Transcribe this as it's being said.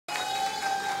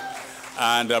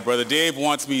And Brother Dave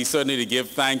wants me certainly to give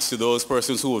thanks to those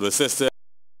persons who have assisted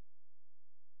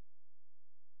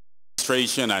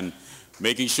and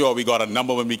making sure we got a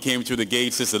number when we came through the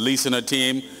gates. Sister Lisa and her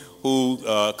team who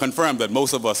confirmed that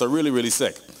most of us are really, really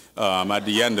sick at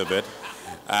the end of it.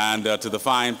 And to the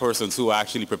fine persons who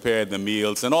actually prepared the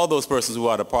meals and all those persons who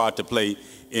had a part to play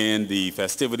in the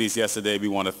festivities yesterday, we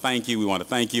want to thank you. We want to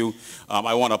thank you.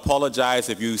 I want to apologize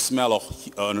if you smell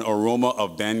an aroma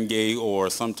of Bengay or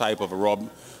some type of a rub.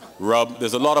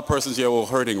 There's a lot of persons here who are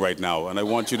hurting right now, and I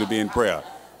want you to be in prayer.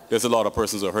 There's a lot of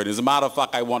persons who are hurting. As a matter of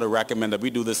fact, I want to recommend that we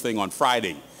do this thing on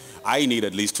Friday. I need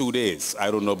at least 2 days.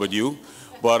 I don't know about you.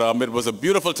 But it was a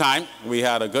beautiful time. We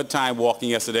had a good time walking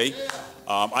yesterday.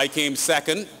 I came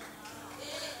second.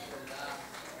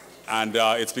 And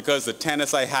it's because the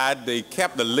tennis I had,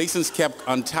 the laces kept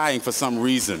untying for some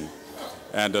reason.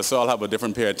 And so I'll have a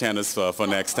different pair of tennis for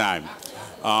next time.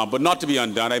 But not to be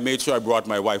undone, I made sure I brought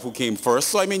my wife who came first.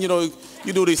 So, I mean, you know,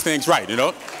 you do these things right, you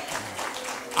know.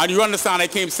 And you understand I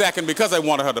came second because I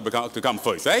wanted her to come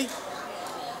first, eh?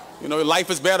 You know, life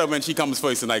is better when she comes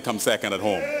first and I come second at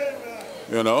home.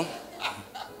 You know?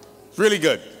 Really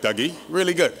good, Dougie.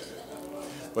 Really good.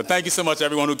 But thank you so much,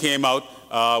 everyone who came out.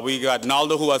 We got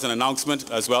Naldo, who has an announcement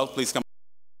as well. Please come.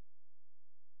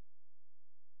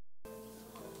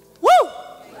 Woo!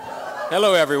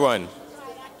 Hello, everyone.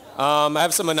 I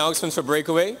have some announcements for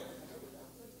Breakaway.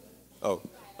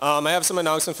 I have some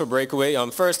announcements for Breakaway.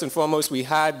 First and foremost, we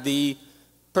had the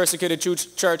Persecuted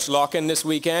Church lock-in this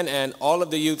weekend, and all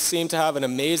of the youth seemed to have an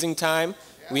amazing time.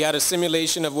 We had a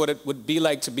simulation of what it would be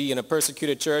like to be in a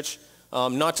persecuted church,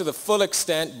 not to the full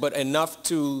extent, but enough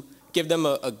to give them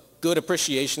a good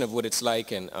appreciation of what it's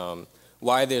like and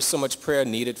why there's so much prayer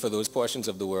needed for those portions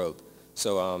of the world.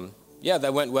 So, yeah,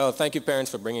 that went well. Thank you, parents,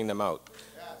 for bringing them out.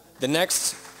 The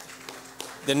next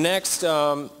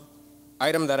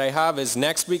item that I have is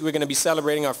next week we're going to be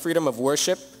celebrating our freedom of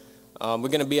worship. We're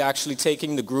going to be actually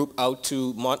taking the group out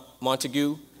to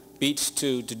Montague Beach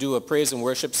to do a praise and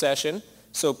worship session.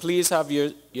 So please have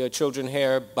your children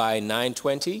here by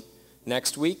 9:20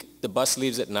 next week. The bus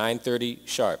leaves at 9:30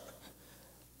 sharp.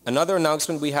 Another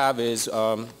announcement we have is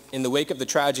in the wake of the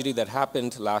tragedy that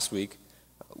happened last week,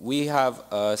 we have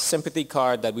a sympathy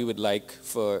card that we would like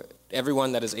for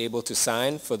everyone that is able to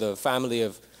sign for the family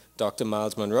of Dr.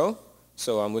 Miles Monroe.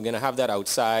 So we're going to have that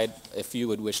outside if you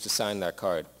would wish to sign that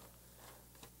card.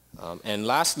 And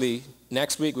lastly,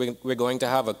 next week we're going to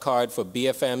have a card for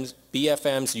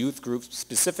BFM's youth group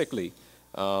specifically.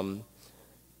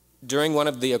 During one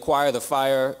of the Acquire the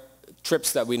Fire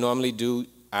trips that we normally do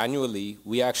annually,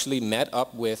 we actually met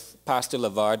up with Pastor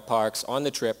LeVard Parks on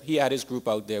the trip. He had his group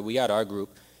out there, we had our group,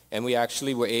 and we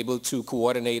actually were able to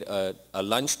coordinate a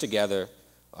lunch together,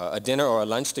 a dinner or a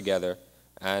lunch together,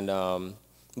 and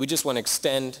we just want to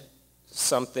extend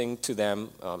something to them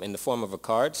in the form of a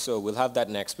card. So we'll have that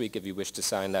next week if you wish to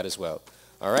sign that as well.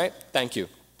 All right? Thank you.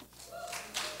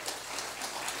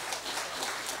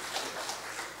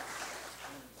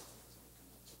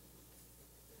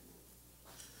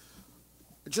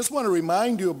 I just want to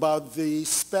remind you about the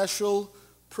special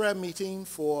prayer meeting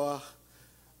for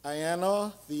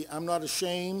Ayanna, the I'm Not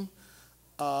Ashamed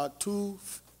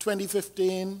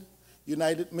 2015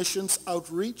 United Missions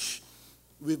Outreach.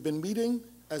 We've been meeting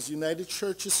as United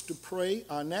Churches to pray.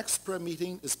 Our next prayer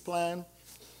meeting is planned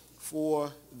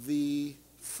for the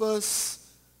first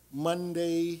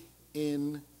Monday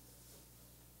in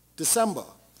December.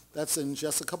 That's in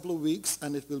just a couple of weeks,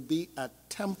 and it will be at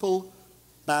Temple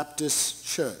Baptist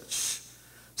Church.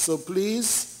 So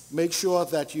please make sure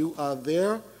that you are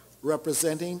there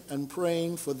representing and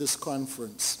praying for this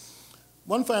conference.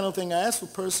 One final thing, I asked for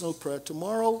personal prayer.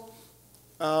 Tomorrow,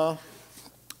 I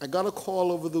got a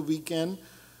call over the weekend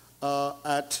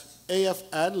at AF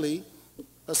Adley,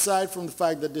 aside from the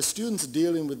fact that the students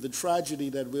dealing with the tragedy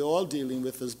that we're all dealing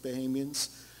with as Bahamians,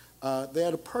 they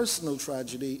had a personal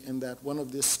tragedy in that one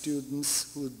of their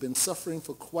students who had been suffering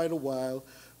for quite a while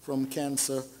from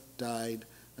cancer died,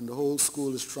 and the whole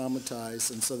school is traumatized,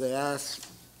 and so they asked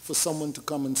for someone to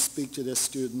come and speak to their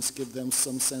students, give them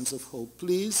some sense of hope.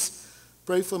 Please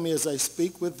pray for me as I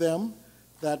speak with them,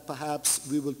 that perhaps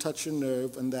we will touch a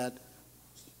nerve and that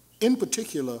in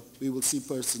particular we will see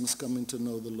persons coming to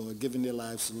know the Lord, giving their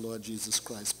lives to the Lord Jesus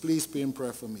Christ. Please be in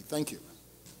prayer for me. Thank you.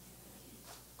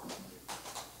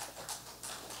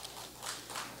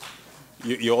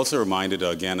 You're also reminded,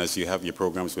 again, as you have your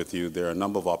programs with you, there are a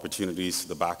number of opportunities at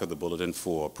the back of the bulletin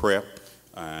for prayer,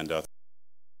 and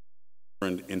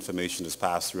information is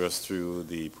passed through us through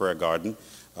the prayer garden.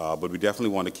 But we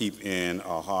definitely want to keep in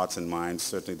our hearts and minds,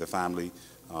 certainly the family,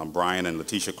 Brian and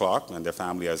Letitia Clark and their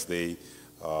family as they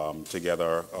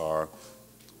together our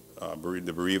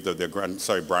the bereaved of their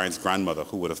Brian's grandmother,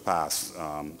 who would have passed,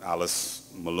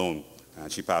 Alice Malone,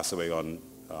 and she passed away on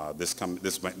this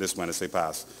Wednesday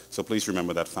past. So please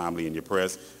remember that family in your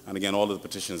prayers. And again, all of the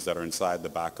petitions that are inside the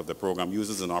back of the program,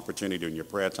 use as an opportunity in your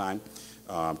prayer time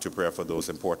to pray for those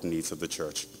important needs of the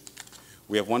church.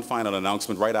 We have one final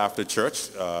announcement right after church.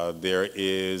 There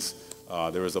is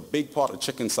a big pot of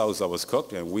chicken sauce that was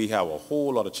cooked, and we have a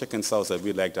whole lot of chicken sauce that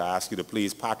we'd like to ask you to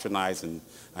please patronize and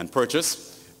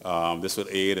purchase. This will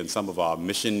aid in some of our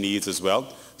mission needs as well.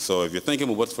 So if you're thinking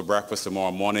of what's for breakfast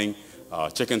tomorrow morning,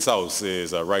 chicken sauce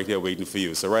is right here waiting for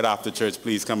you. So right after church,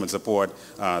 please come and support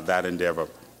that endeavor.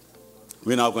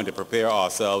 We're now going to prepare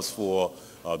ourselves for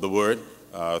the word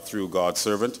through God's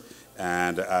servant.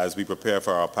 And as we prepare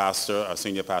for our pastor, our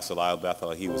senior pastor, Lyle Bethel,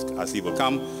 as he will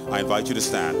come, I invite you to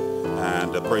stand.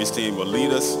 And the praise team will lead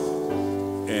us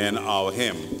in our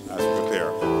hymn as we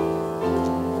prepare.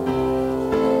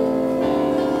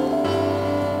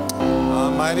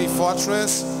 Mighty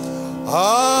fortress,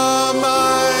 a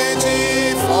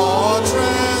mighty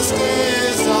fortress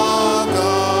is our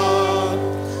God,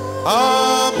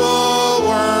 a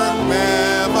bulwark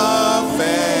never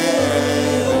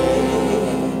failing,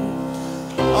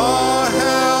 a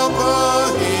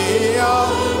helper here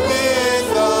in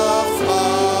the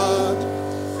flood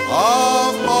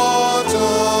of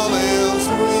mortal ills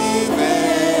prevailing,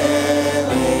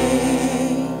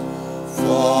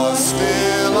 for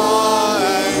still our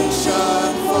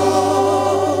ancient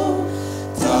foe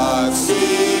doth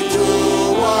seek to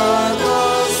work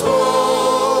us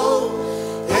woe.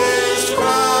 His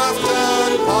craft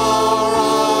and power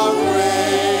are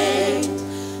great,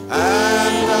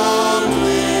 and armed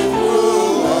with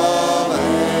cruel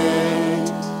hate.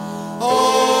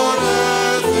 On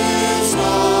earth is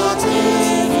not his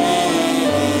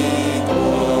meaning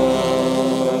known.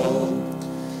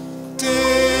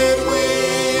 Did we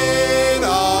in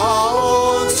our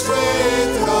own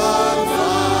strength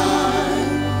confine,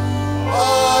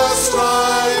 our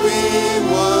striving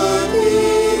would be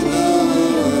losing.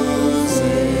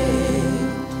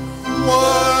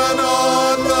 One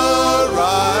on the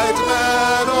right,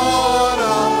 man on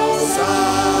our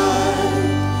side,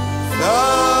 the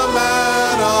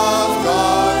man of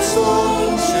God's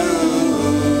own choosing.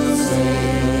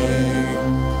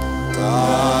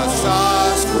 Dost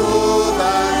ask who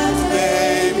that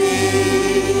may be?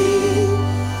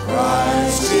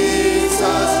 Christ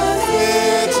Jesus,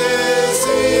 it is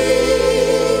He.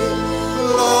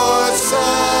 Lord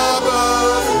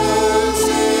Sabaoth is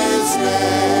His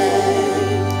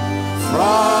name.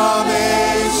 From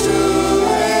age to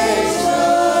age the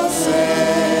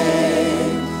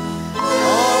same.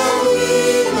 All we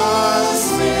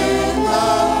must in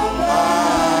the battle.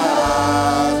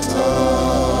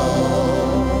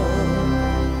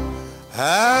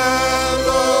 And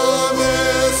though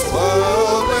this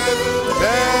world with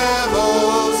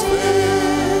devils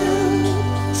filled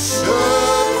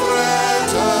should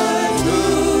threaten to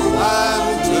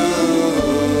undo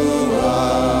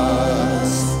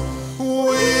us,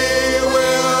 we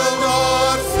will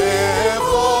not fear,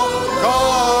 for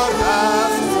God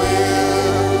hath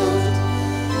willed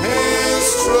His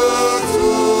truth to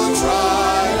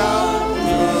triumph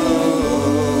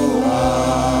through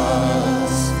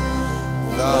us.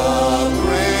 The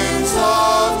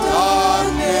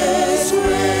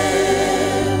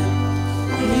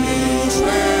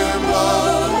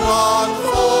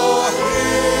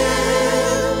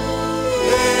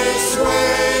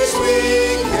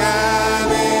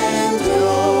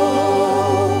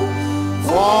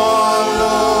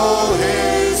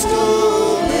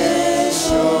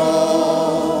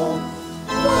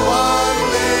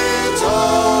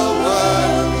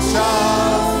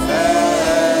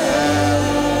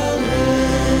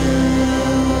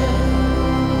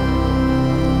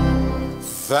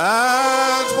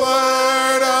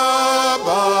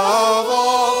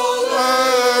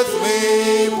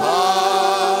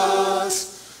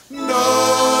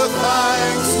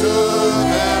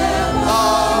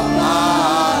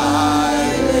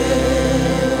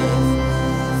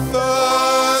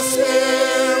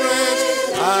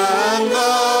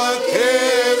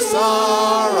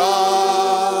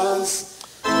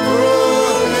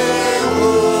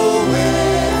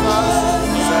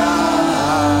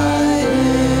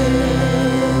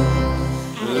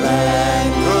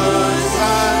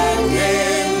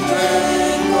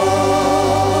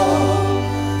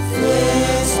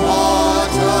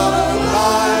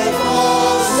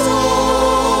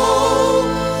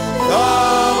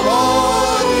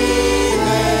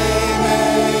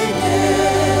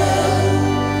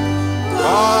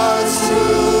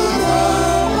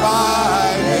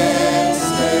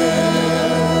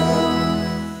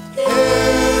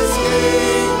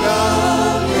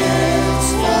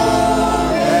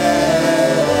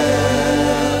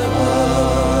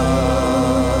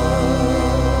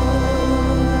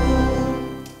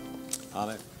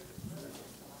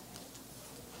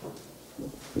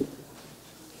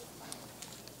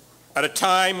At a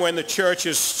time when the church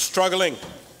is struggling,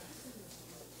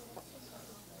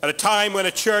 at a time when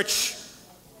a church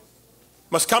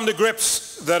must come to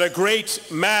grips that a great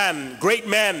men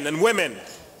and women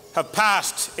have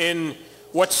passed in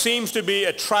what seems to be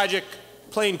a tragic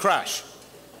plane crash.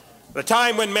 At a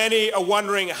time when many are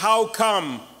wondering, how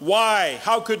come, why,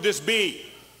 how could this be?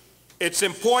 It's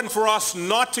important for us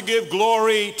not to give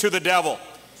glory to the devil.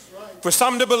 For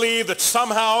some to believe that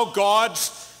somehow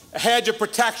God's hedge of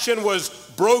protection was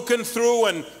broken through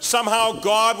and somehow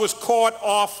God was caught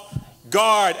off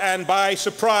guard and by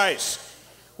surprise.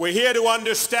 We're here to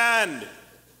understand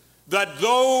that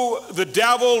though the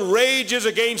devil rages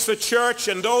against the church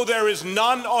and though there is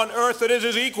none on earth that is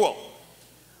his equal,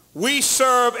 we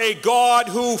serve a God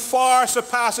who far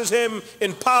surpasses him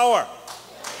in power,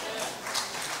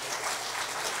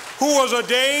 who has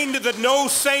ordained that no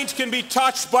saint can be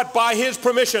touched but by his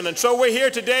permission. And so we're here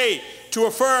today to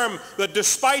affirm that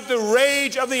despite the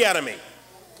rage of the enemy,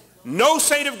 no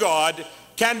saint of God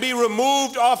can be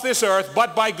removed off this earth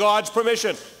but by God's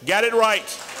permission. Get it right.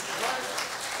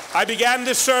 I began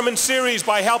this sermon series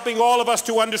by helping all of us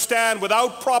to understand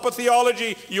without proper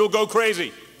theology, you'll go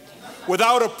crazy.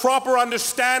 Without a proper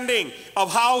understanding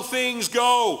of how things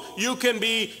go, you can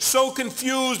be so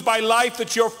confused by life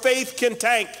that your faith can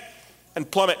tank and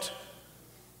plummet.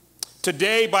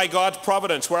 Today, by God's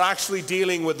providence, we're actually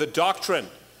dealing with the doctrine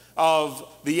of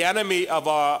the enemy of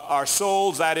our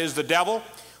souls, that is the devil.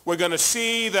 We're going to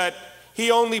see that he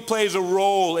only plays a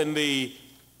role in the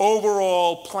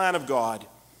overall plan of God,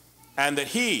 and that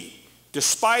he,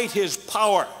 despite his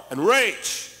power and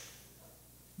rage,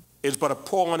 is but a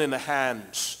pawn in the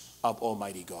hands of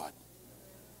Almighty God.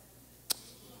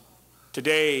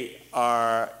 Today,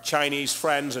 our Chinese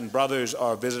friends and brothers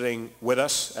are visiting with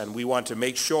us, and we want to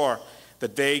make sure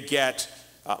that they get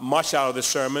much out of the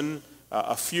sermon.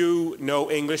 A few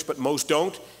know English, but most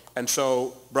don't. And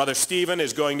so Brother Stephen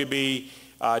is going to be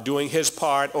doing his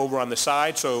part over on the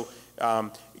side. So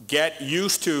get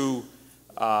used to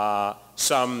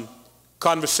some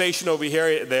conversation over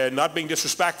here. They're not being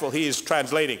disrespectful. He is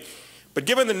translating. But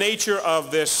given the nature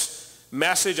of this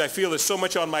message, I feel there's so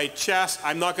much on my chest,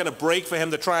 I'm not going to break for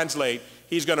him to translate.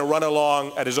 He's going to run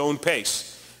along at his own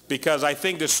pace. Because I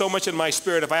think there's so much in my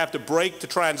spirit, if I have to break to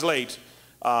translate,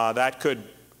 that could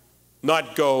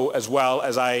not go as well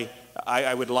as I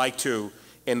would like to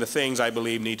in the things I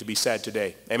believe need to be said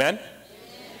today. Amen? Amen.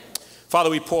 Father,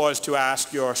 we pause to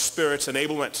ask your Spirit's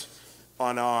enablement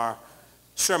on our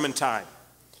sermon time.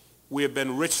 We have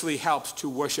been richly helped to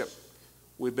worship.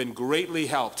 We've been greatly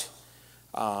helped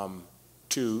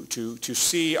to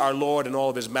see our Lord in all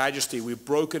of his majesty. We've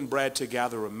broken bread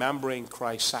together, remembering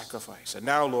Christ's sacrifice. And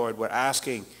now, Lord, we're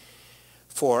asking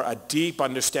for a deep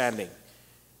understanding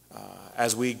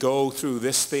as we go through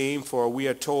this theme, for we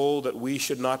are told that we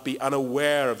should not be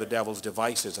unaware of the devil's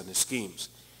devices and his schemes,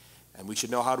 and we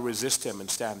should know how to resist him and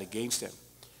stand against him.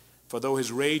 For though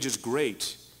his rage is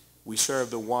great, we serve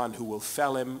the one who will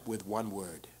fell him with one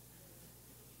word.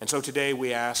 And so today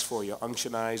we ask for your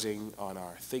unctionizing on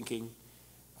our thinking,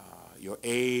 your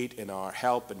aid in our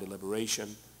help and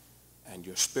deliberation, and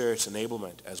your Spirit's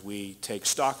enablement as we take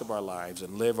stock of our lives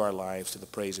and live our lives to the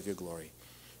praise of your glory.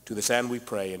 To this end we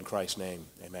pray in Christ's name.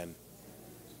 Amen.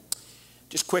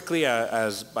 Just quickly,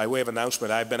 as by way of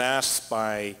announcement, I've been asked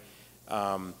by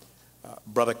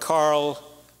Brother Carl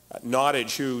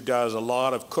Nottage, who does a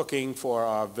lot of cooking for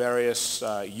our various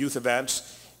youth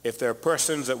events, if there are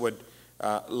persons that would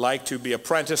like to be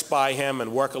apprenticed by him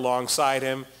and work alongside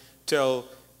him till,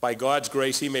 by God's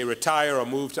grace, he may retire or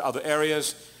move to other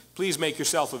areas, please make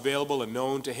yourself available and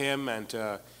known to him and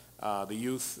to the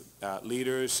youth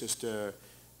leaders, Sister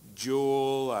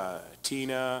Jewel,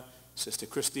 Tina, Sister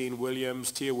Christine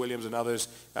Williams, Tia Williams, and others.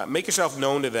 Make yourself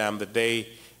known to them that they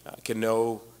can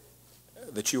know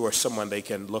that you are someone they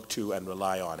can look to and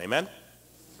rely on. Amen?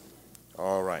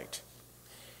 All right.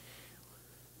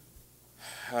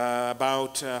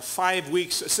 About 7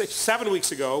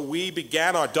 weeks ago, we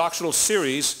began our doctrinal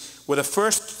series with a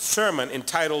first sermon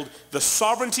entitled, The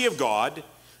Sovereignty of God,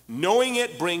 Knowing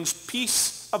It Brings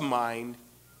Peace of Mind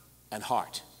and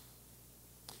Heart.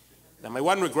 Now, my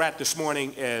one regret this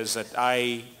morning is that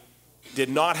I did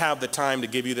not have the time to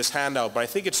give you this handout, but I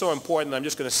think it's so important I'm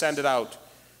just going to send it out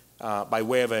by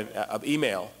way of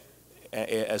email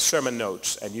as sermon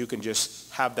notes, and you can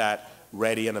just have that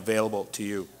ready and available to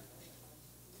you.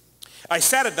 I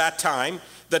said at that time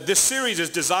that this series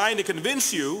is designed to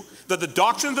convince you that the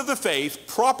doctrines of the faith,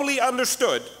 properly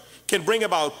understood, can bring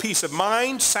about peace of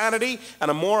mind, sanity, and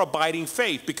a more abiding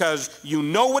faith because you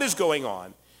know what is going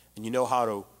on and you know how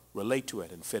to relate to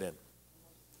it and fit in.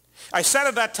 I said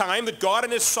at that time that God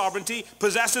in his sovereignty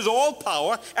possesses all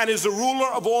power and is the ruler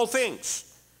of all things.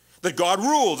 That God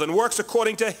rules and works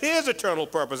according to his eternal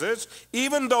purposes,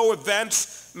 even though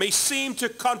events may seem to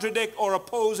contradict or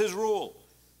oppose his rule.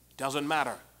 It doesn't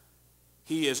matter.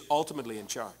 He is ultimately in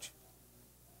charge.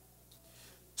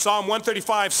 Psalm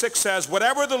 135:6 says,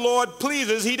 whatever the Lord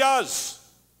pleases, he does.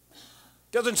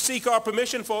 He doesn't seek our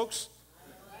permission, folks.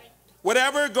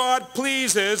 Whatever God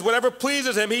pleases, whatever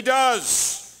pleases him, he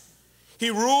does. He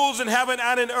rules in heaven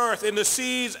and in earth, in the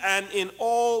seas and in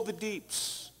all the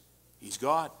deeps. He's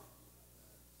God.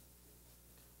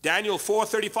 Daniel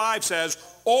 4:35 says,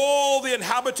 all the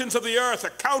inhabitants of the earth are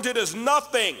counted as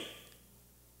nothing,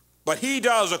 but he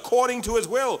does according to his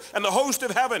will, and the host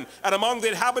of heaven and among the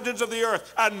inhabitants of the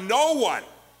earth, and no one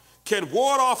can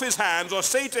ward off his hands or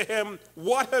say to him,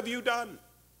 what have you done?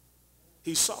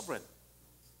 He's sovereign.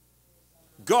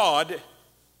 God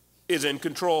is in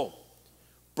control.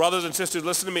 Brothers and sisters,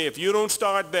 listen to me. If you don't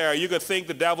start there, you're going to think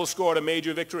the devil scored a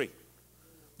major victory.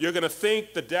 You're going to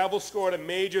think the devil scored a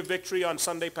major victory on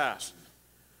Sunday past.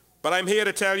 But I'm here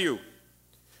to tell you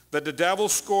that the devil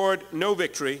scored no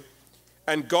victory,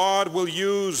 and God will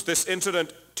use this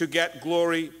incident to get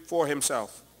glory for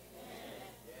himself.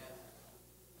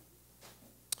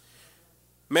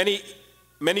 Many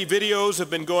videos have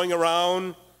been going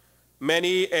around,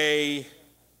 many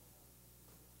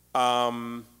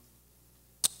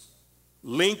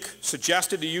link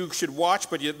suggested that you should watch,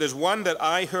 but there's one that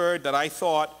I heard that I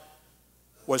thought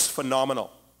was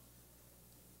phenomenal.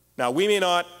 Now, we may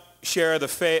not share the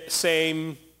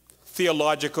same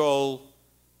theological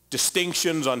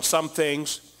distinctions on some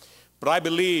things, but I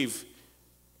believe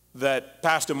that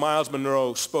Pastor Myles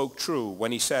Munroe spoke true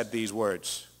when he said these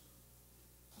words.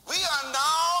 We are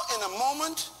now in a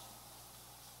moment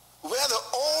where the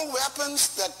old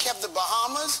weapons that kept the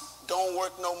Bahamas don't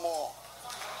work no more.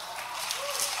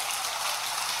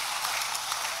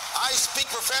 I speak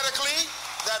prophetically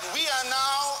that we are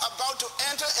now about to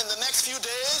enter in the next few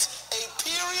days a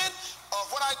period of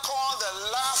what I call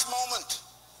the last moment.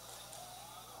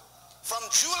 From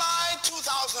July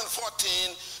 2014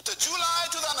 to July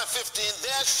 2015,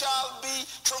 there shall be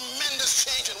tremendous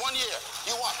change in 1 year.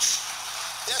 You watch.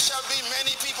 There shall be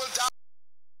many people die,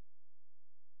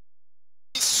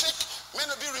 sick, men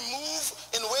will be removed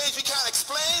in ways we can't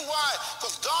explain. Why?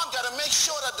 Because God got to make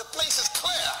sure that the place is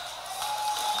clear.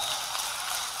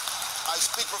 I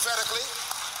speak prophetically.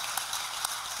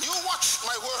 You watch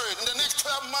my word in the next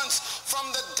 12 months from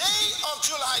the day of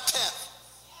July 10th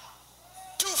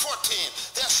to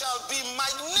 14. There shall be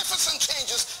magnificent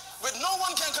changes which no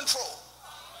one can control.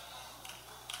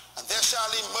 And there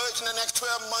shall emerge in the next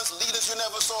 12 months leaders you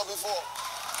never saw before.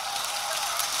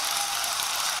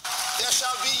 There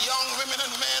shall be young women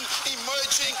and men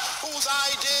emerging whose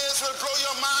ideas will blow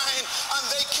your mind, and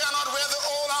they cannot wear the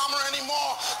old armor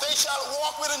anymore. They shall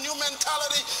walk with a new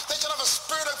mentality. They shall have a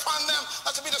spirit upon them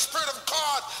that will be the Spirit of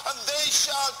God, and they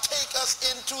shall take us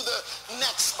into the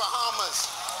next Bahamas.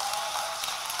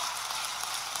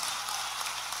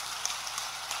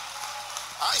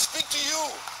 I speak to you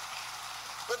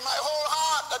with my whole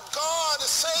heart that God is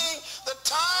saying the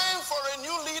time for a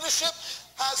new leadership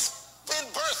has been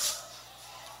birthed.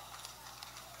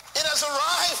 It has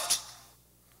arrived.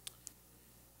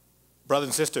 Brothers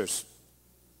and sisters,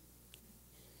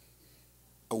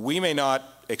 we may not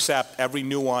accept every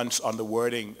nuance on the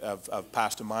wording of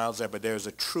Pastor Myles there, but there's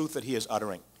a truth that he is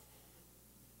uttering.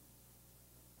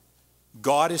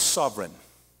 God is sovereign.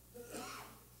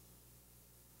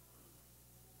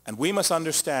 And we must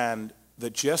understand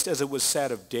that just as it was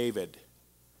said of David,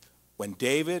 when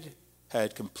David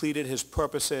had completed his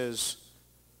purposes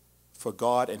for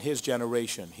God and his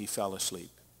generation, he fell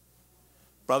asleep.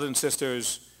 Brothers and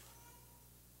sisters,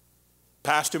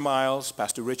 Pastor Myles,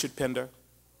 Pastor Richard Pinder,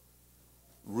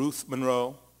 Ruth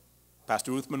Munroe,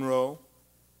 Pastor Ruth Munroe,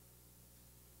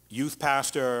 Youth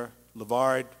Pastor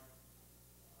LeVard,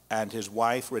 and his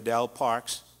wife, Riddell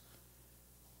Parks,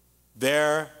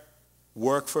 their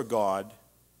work for God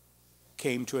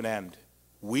came to an end.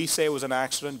 We say it was an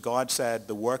accident. God said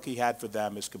the work he had for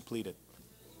them is completed.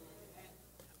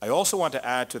 I also want to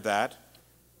add to that,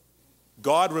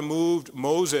 God removed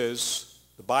Moses.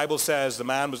 The Bible says the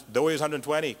man was, though he was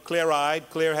 120, clear-eyed,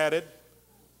 clear-headed.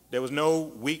 There was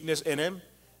no weakness in him.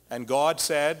 And God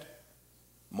said,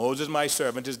 Moses, my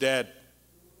servant, is dead.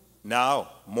 Now,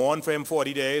 mourn for him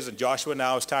 40 days, and Joshua,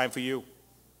 now it's time for you.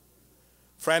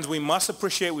 Friends, we must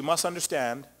appreciate, we must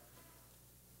understand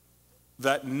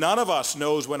that none of us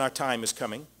knows when our time is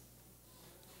coming.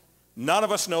 None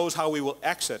of us knows how we will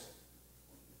exit.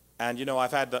 And you know,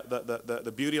 I've had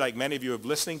the beauty, like many of you, of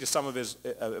listening to some of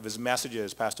his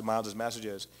messages, Pastor Miles'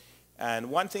 messages. And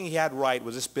one thing he had right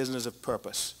was this business of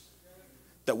purpose.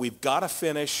 That we've got to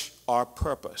finish our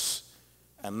purpose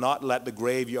and not let the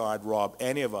graveyard rob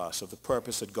any of us of the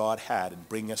purpose that God had in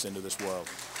bringing us into this world.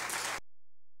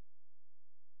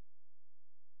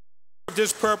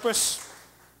 His purpose,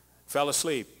 fell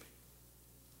asleep.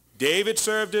 David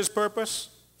served his purpose,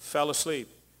 fell asleep.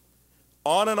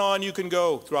 On and on you can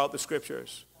go throughout the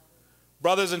scriptures.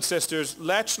 Brothers and sisters,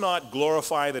 let's not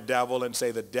glorify the devil and say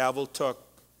the devil took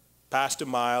Pastor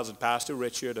Miles and Pastor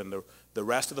Richard and the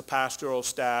rest of the pastoral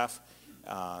staff,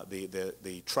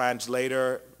 the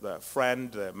translator, the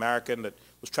friend, the American that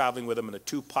was traveling with him, and the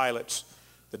two pilots,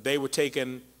 that they were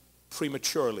taken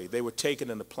prematurely. They were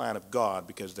taken in the plan of God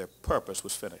because their purpose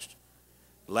was finished.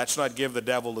 Let's not give the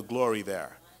devil the glory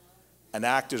there and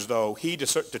act as though he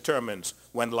determines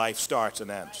when life starts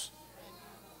and ends.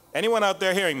 Anyone out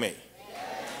there hearing me?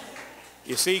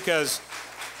 You see, because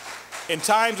in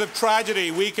times of tragedy,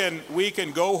 we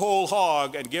can go whole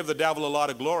hog and give the devil a lot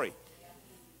of glory.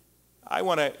 I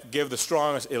want to give the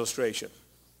strongest illustration.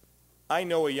 I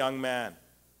know a young man,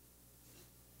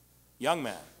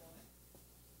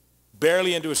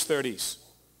 barely into his 30s,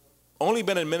 only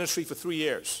been in ministry for 3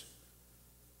 years,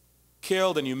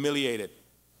 killed and humiliated.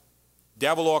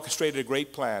 Devil orchestrated a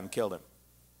great plan, killed him.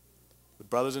 But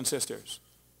brothers and sisters,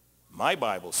 my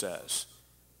Bible says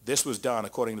this was done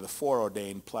according to the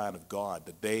foreordained plan of God,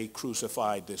 that they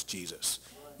crucified this Jesus.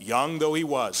 Young though he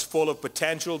was, full of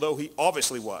potential though he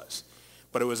obviously was,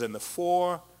 but it was in the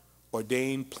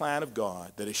foreordained plan of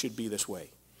God that it should be this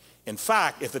way. In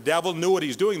fact, if the devil knew what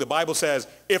he's doing, the Bible says,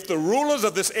 if the rulers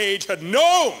of this age had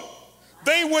known,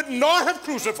 they would not have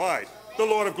crucified the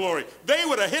Lord of glory. They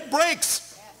would have hit brakes.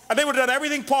 And they would have done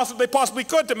everything they possibly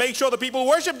could to make sure the people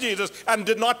worshiped Jesus and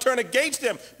did not turn against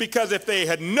him. Because if they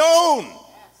had known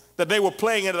that they were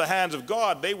playing into the hands of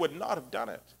God, they would not have done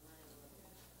it.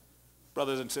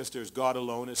 Brothers and sisters, God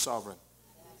alone is sovereign.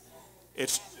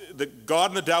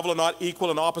 God and the devil are not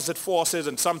equal and opposite forces,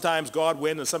 and sometimes God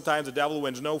wins and sometimes the devil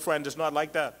wins. No, friend, it's not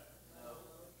like that.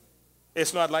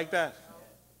 It's not like that.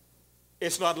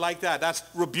 It's not like that.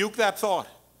 Rebuke that thought.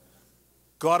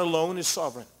 God alone is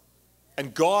sovereign.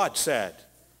 And God said,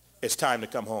 it's time to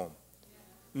come home,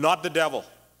 not the devil.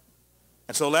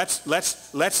 And so let's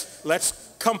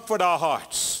comfort our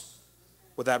hearts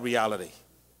with that reality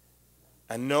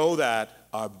and know that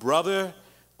our brother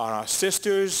and our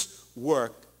sister's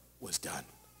work was done.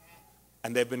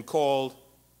 And they've been called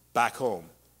back home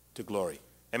to glory.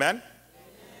 Amen? Amen.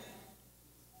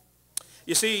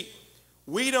 You see,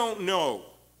 we don't know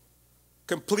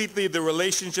completely the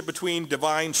relationship between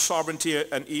divine sovereignty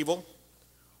and evil.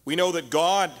 We know that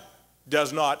God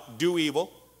does not do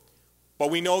evil, but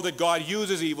we know that God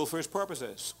uses evil for his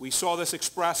purposes. We saw this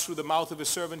expressed through the mouth of his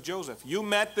servant Joseph. You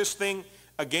meant this thing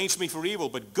against me for evil,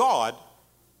 but God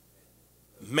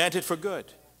meant it for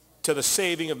good, to the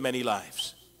saving of many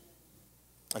lives.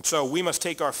 And so we must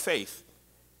take our faith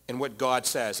in what God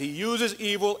says. He uses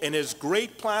evil in his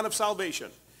great plan of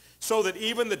salvation so that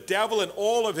even the devil and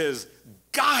all of his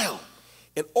guile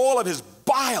and all of his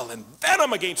bile and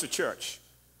venom against the church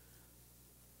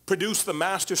produced the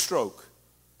master stroke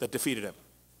that defeated him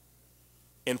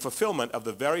in fulfillment of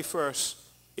the very first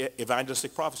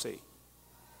evangelistic prophecy.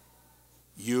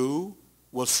 You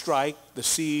will strike the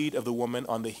seed of the woman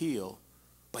on the heel,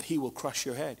 but he will crush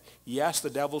your head. Yes, the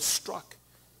devil struck.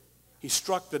 He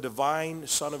struck the divine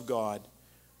Son of God,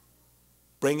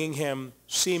 bringing him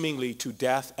seemingly to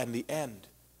death and the end.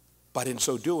 But in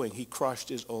so doing, he crushed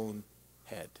his own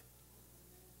head.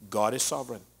 God is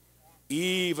sovereign.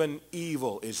 Even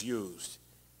evil is used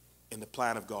in the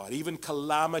plan of God. Even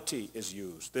calamity is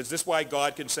used. Is this why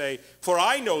God can say, for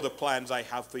I know the plans I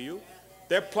have for you?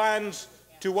 They're plans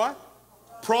to what?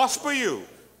 Prosper you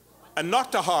and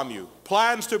not to harm you.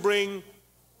 Plans to bring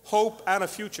hope and a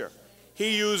future.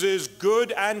 He uses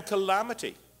good and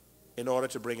calamity in order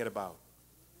to bring it about.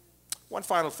 One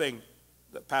final thing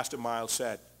that Pastor Miles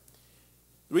said.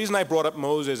 The reason I brought up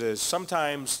Moses is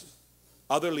sometimes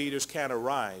other leaders can't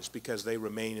arise because they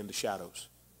remain in the shadows.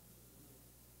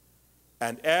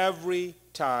 And every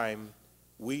time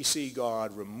we see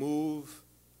God remove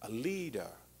a leader,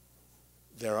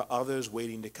 there are others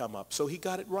waiting to come up. So he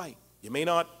got it right. You may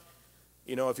not,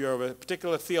 if you're of a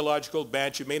particular theological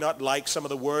bent, you may not like some of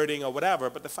the wording or whatever,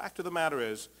 but the fact of the matter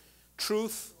is,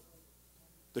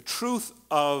 the truth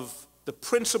of the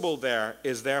principle there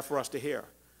is there for us to hear.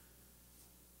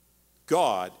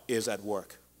 God is at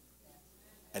work.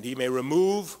 And he may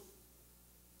remove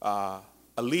a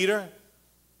leader,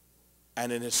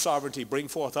 and in his sovereignty bring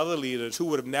forth other leaders who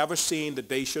would have never seen that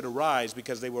they should arise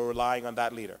because they were relying on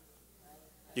that leader.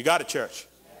 You got it, church?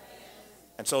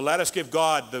 And so let us give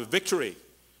God the victory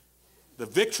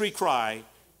cry,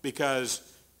 because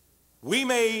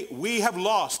we have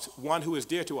lost one who is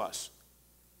dear to us,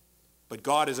 but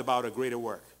God is about a greater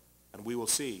work, and we will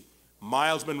see.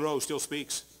 Miles Monroe still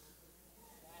speaks.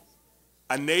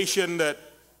 A nation that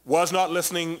was not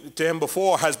listening to him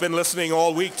before has been listening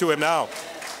all week to him now.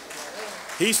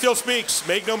 He still speaks,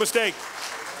 make no mistake.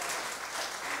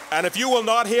 And if you will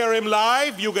not hear him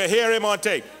live, you can hear him on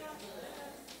tape.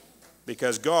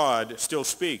 Because God still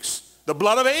speaks. The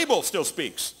blood of Abel still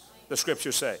speaks, the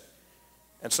scriptures say.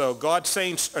 And so God's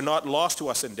saints are not lost to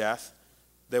us in death.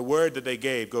 Their word that they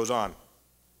gave goes on.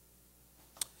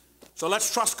 So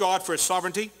let's trust God for his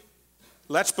sovereignty.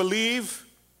 Let's believe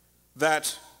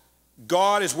that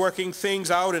God is working things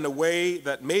out in a way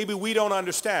that maybe we don't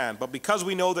understand, but because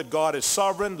we know that God is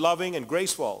sovereign, loving, and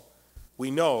graceful, we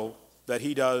know that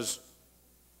he does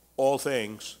all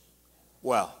things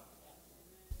well.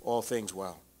 All things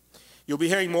well. You'll be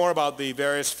hearing more about the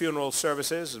various funeral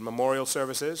services and memorial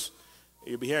services.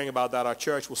 You'll be hearing about that. Our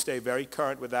church will stay very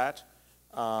current with that.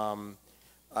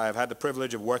 I've had the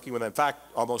privilege of working with them. In fact,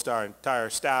 almost our entire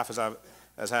staff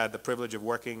has had the privilege of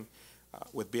working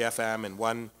with BFM in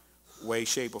one way,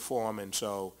 shape, or form. And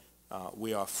so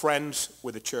we are friends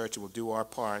with the church and will do our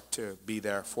part to be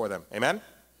there for them. Amen?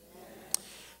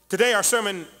 Today, our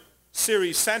sermon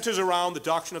series centers around the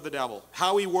doctrine of the devil,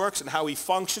 how he works and how he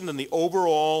functions in the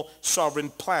overall sovereign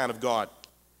plan of God.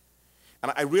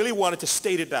 And I really wanted to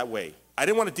state it that way. I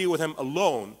didn't want to deal with him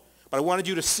alone, but I wanted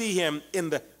you to see him in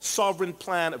the sovereign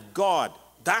plan of God.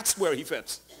 That's where he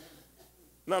fits.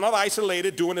 No, not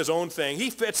isolated, doing his own thing. He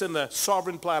fits in the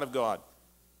sovereign plan of God.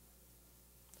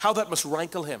 How that must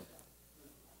rankle him.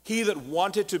 He that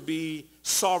wanted to be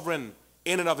sovereign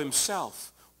in and of himself,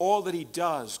 all that he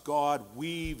does, God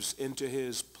weaves into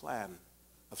his plan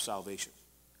of salvation.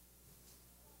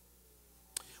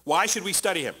 Why should we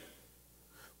study him?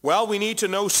 Well, we need to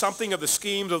know something of the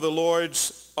schemes of the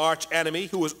Lord's arch enemy,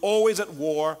 who is always at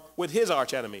war with his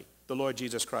arch enemy, the Lord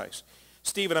Jesus Christ.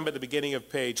 Stephen, I'm at the beginning of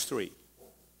page 3.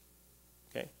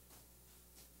 Okay?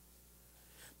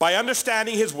 By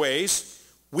understanding his ways,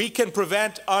 we can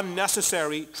prevent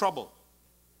unnecessary trouble.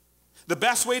 The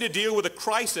best way to deal with a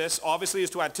crisis, obviously,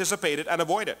 is to anticipate it and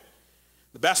avoid it.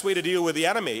 The best way to deal with the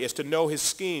enemy is to know his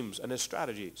schemes and his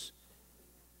strategies,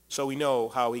 so we know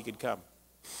how he could come.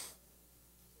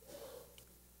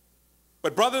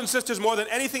 But brothers and sisters, more than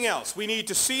anything else, we need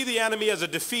to see the enemy as a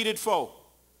defeated foe.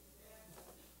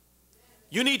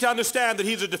 You need to understand that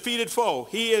he's a defeated foe.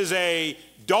 He is a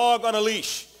dog on a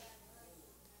leash.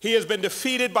 He has been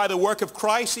defeated by the work of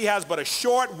Christ. He has but a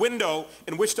short window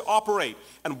in which to operate.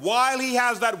 And while he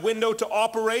has that window to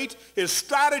operate, his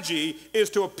strategy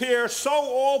is to appear so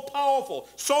all-powerful,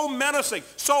 so menacing,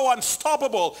 so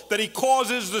unstoppable that he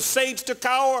causes the saints to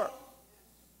cower.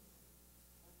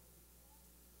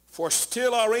 For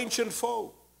still our ancient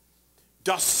foe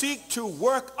doth seek to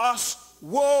work us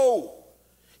woe.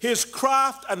 His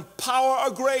craft and power are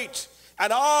great,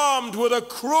 and armed with a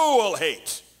cruel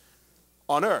hate.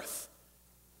 On earth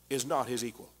is not his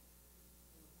equal.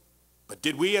 But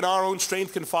did we in our own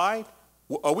strength confide?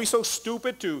 Are we so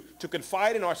stupid to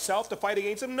confide in ourselves to fight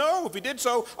against him? No, if we did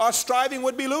so, our striving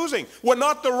would be losing. We're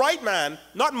not the right man,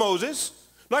 not Moses,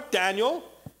 not Daniel,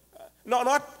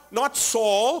 not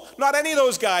Saul, not any of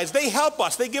those guys. They help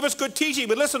us. They give us good teaching.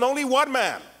 But listen, only one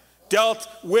man dealt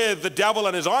with the devil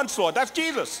and his onslaught. That's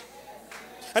Jesus.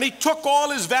 And he took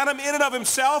all his venom in and of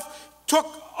himself, took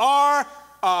our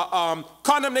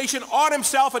condemnation on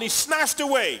himself, and he snatched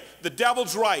away the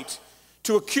devil's right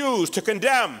to accuse, to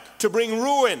condemn, to bring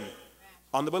ruin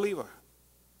on the believer.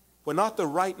 We're not the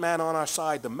right man on our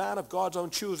side, the man of God's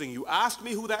own choosing. You ask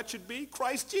me who that should be?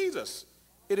 Christ Jesus.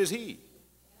 It is he.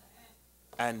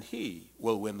 And he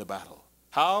will win the battle.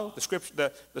 How? The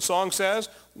scripture, the song says,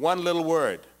 one little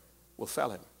word will fell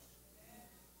him.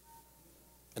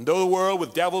 And though the world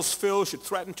with devils filled should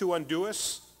threaten to undo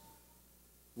us,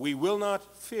 we will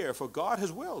not fear, for God has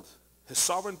willed his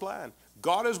sovereign plan.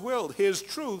 God has willed his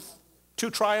truth to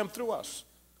triumph through us.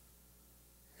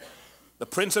 The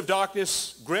prince of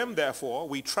darkness grim, therefore,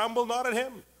 we tremble not at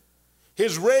him.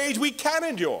 His rage we can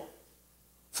endure,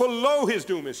 for lo, his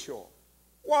doom is sure.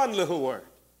 One little word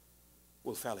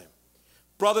will fell him.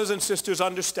 Brothers and sisters,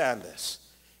 understand this.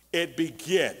 It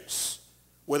begins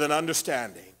with an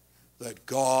understanding that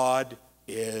God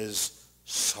is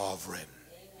sovereign.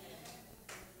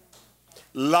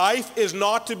 Life is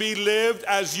not to be lived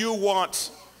as you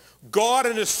want. God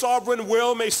in his sovereign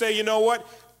will may say, you know what?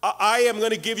 I am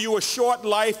going to give you a short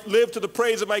life, live to the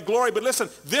praise of my glory. But listen,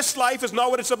 this life is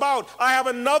not what it's about. I have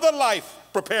another life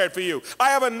prepared for you. I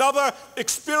have another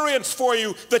experience for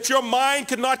you that your mind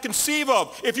could not conceive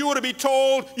of. If you were to be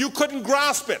told, you couldn't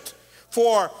grasp it.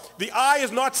 For the eye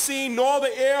is not seen, nor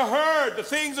the ear heard, the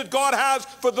things that God has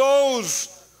for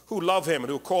those who love him and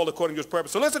who are called according to his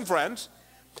purpose. So listen, friends,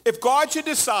 if God should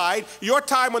decide your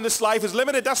time on this life is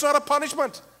limited, that's not a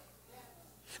punishment.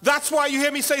 That's why you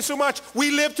hear me say so much, we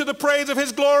live to the praise of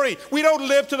his glory. We don't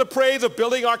live to the praise of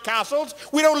building our castles.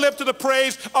 We don't live to the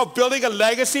praise of building a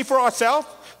legacy for ourselves.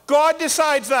 God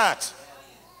decides that.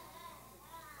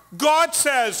 God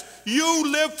says,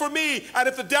 you live for me. And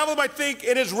if the devil might think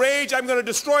in his rage, I'm going to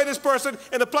destroy this person,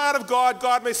 in the plan of God,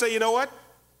 God may say, you know what?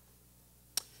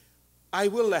 I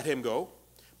will let him go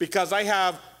because I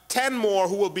have 10 more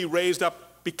who will be raised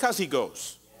up because he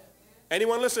goes.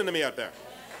 Anyone listening to me out there?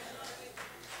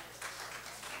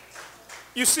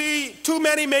 You see, too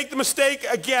many make the mistake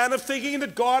again of thinking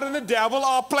that God and the devil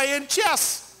are playing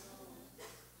chess.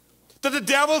 That the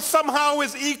devil somehow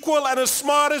is equal and as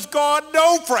smart as God.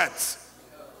 No, friends.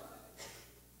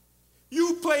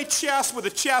 You play chess with a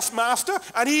chess master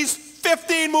and he's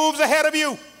 15 moves ahead of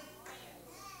you.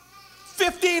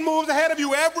 15 moves ahead of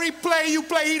you. Every play you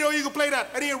play, he knows you can play that.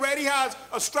 And he already has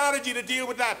a strategy to deal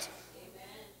with that.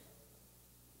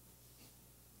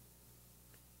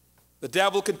 The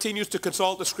devil continues to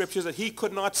consult the scriptures that he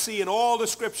could not see in all the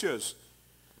scriptures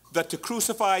that to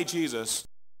crucify Jesus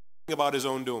about his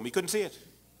own doom. He couldn't see it.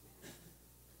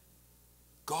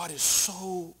 God is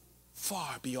so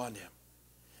far beyond him.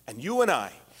 And you and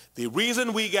I, the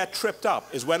reason we get tripped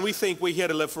up is when we think we're here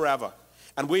to live forever.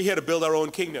 And we're here to build our own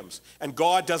kingdoms. And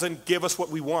God doesn't give us what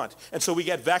we want. And so we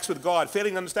get vexed with God,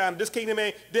 failing to understand this kingdom,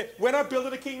 we're not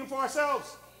building a kingdom for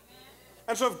ourselves.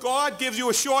 And so if God gives you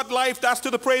a short life, that's to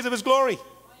the praise of his glory.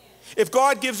 If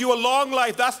God gives you a long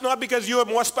life, that's not because you are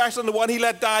more special than the one he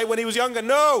let die when he was younger.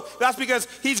 No, that's because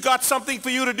he's got something for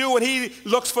you to do and he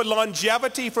looks for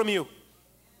longevity from you.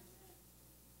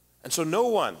 And so no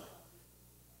one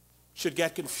should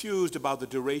get confused about the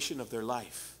duration of their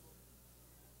life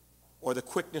or the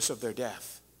quickness of their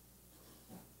death.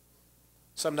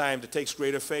 Sometimes it takes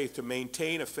greater faith to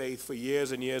maintain a faith for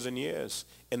years and years and years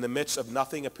in the midst of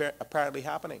nothing apparently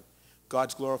happening.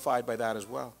 God's glorified by that as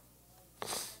well.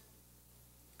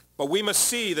 But we must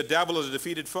see the devil as a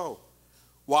defeated foe.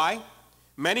 Why?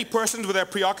 Many persons with their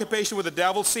preoccupation with the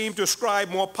devil seem to ascribe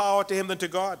more power to him than to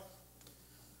God.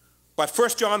 But 1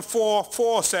 John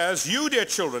 4:4 says, you, dear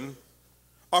children,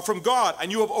 are from God,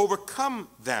 and you have overcome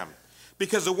them,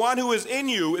 because the one who is in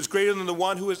you is greater than the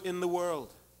one who is in the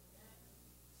world.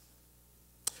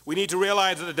 We need to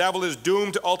realize that the devil is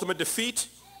doomed to ultimate defeat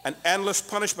and endless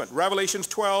punishment. Revelations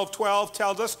 12:12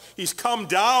 tells us he's come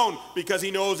down because he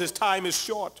knows his time is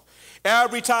short.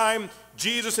 Every time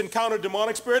Jesus encountered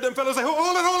demonic spirit, them fellows say,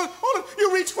 hold it.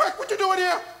 You reach quick. What you doing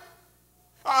here?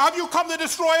 Have you come to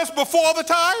destroy us before the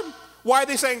time? Why are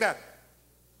they saying that?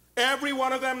 Every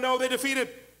one of them know they're defeated.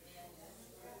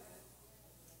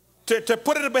 To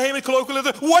put it in Bahamian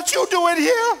colloquialism, what you doing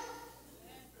here?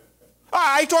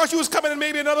 I thought you was coming in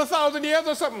maybe another 1,000 years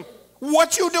or something.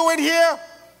 What you doing here?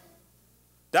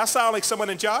 That sound like someone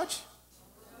in charge?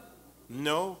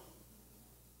 No.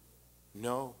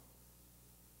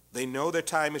 They know their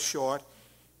time is short.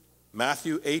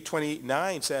 Matthew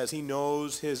 8:29 says he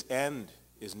knows his end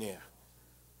is near.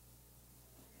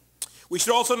 We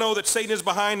should also know that Satan is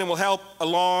behind and will help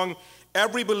along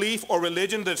every belief or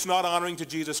religion that's not honoring to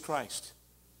Jesus Christ.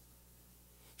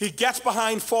 He gets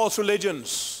behind false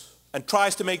religions and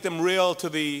tries to make them real to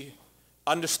the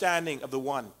understanding of the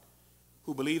one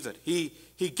who believes it.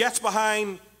 He gets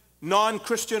behind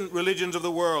non-Christian religions of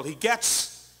the world. He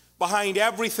gets behind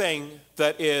everything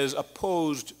that is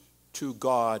opposed to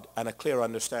God and a clear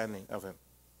understanding of him.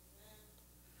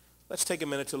 Let's take a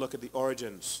minute to look at the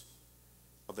origins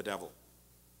of the devil.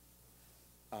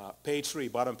 Page 3,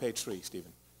 bottom page 3,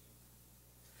 Stephen.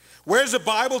 Whereas the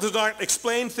Bible does not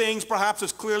explain things perhaps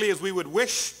as clearly as we would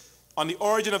wish on the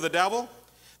origin of the devil,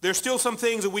 there's still some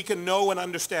things that we can know and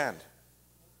understand.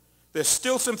 There's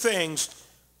still some things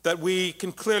that we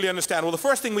can clearly understand. Well, the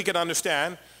first thing we can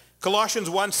understand, Colossians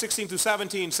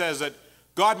 1:16-17 says that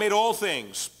God made all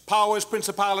things, powers,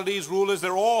 principalities, rulers,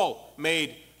 they're all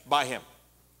made by him.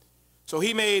 So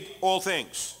he made all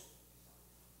things.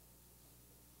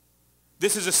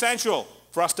 This is essential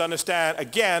for us to understand,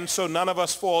 again, so none of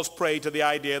us falls prey to the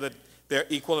idea that they're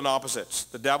equal and opposites.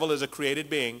 The devil is a created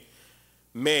being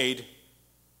made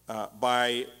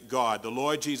by God. The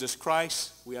Lord Jesus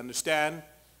Christ, we understand,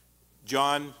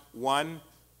 John 1,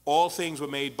 all things were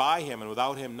made by him, and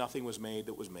without him nothing was made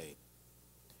that was made.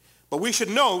 But we should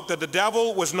note that the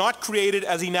devil was not created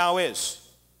as he now is.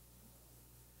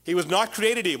 He was not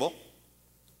created evil,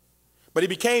 but he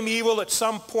became evil at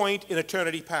some point in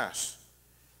eternity past.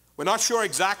 We're not sure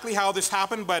exactly how this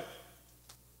happened, but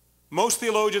most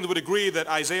theologians would agree that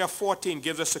Isaiah 14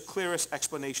 gives us the clearest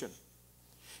explanation.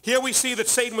 Here we see that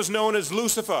Satan was known as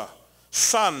Lucifer,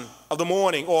 son of the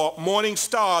morning, or morning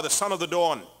star, the son of the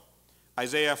dawn.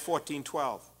 Isaiah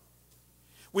 14:12.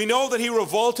 We know that he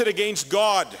revolted against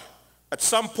God at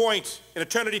some point in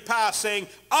eternity past, saying,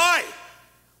 I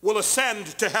will ascend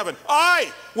to heaven.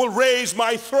 I will raise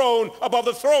my throne above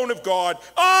the throne of God.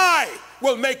 I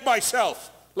will make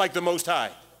myself like the Most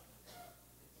High.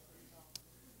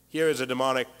 Here is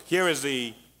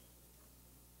the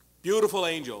beautiful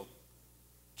angel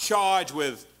charged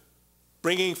with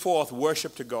bringing forth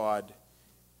worship to God.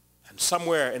 And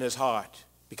somewhere in his heart,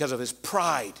 because of his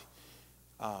pride,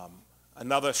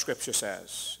 another scripture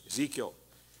says, Ezekiel,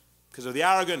 because of the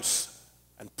arrogance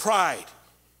and pride,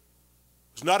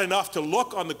 it was not enough to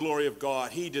look on the glory of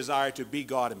God. He desired to be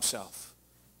God himself.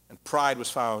 And pride was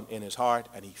found in his heart,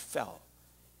 and he fell.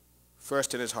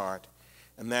 First in his heart,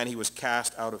 and then he was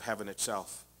cast out of heaven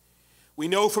itself. We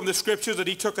know from the scriptures that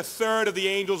he took a third of the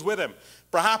angels with him,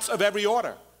 perhaps of every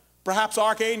order. Perhaps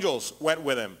archangels went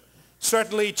with him.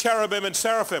 Certainly cherubim and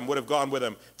seraphim would have gone with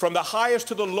him. From the highest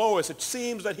to the lowest, it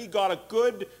seems that he got a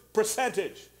good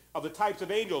percentage of the types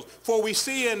of angels. For we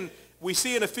see in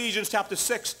Ephesians chapter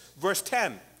 6, verse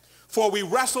 10, for we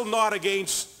wrestle not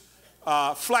against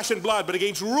flesh and blood, but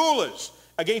against rulers,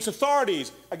 against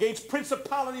authorities, against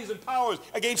principalities and powers,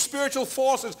 against spiritual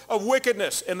forces of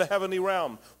wickedness in the heavenly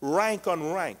realm, rank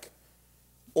on rank,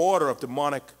 order of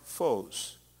demonic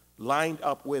foes lined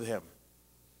up with him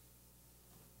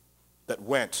that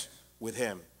went with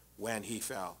him when he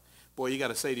fell. Boy, you got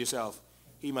to say to yourself,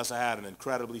 he must have had an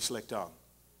incredibly slick tongue.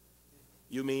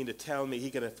 You mean to tell me he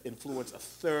could have influenced a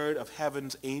third of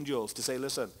heaven's angels to say,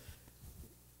 listen,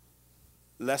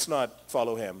 let's not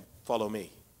follow him, follow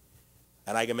me.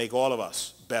 And I can make all of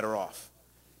us better off.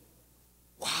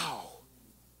 Wow.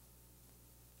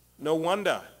 No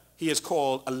wonder he is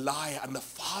called a liar and the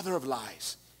father of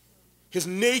lies. His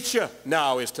nature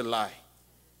now is to lie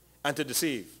and to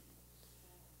deceive.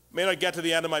 May not get to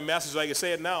the end of my message, I can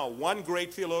say it now. One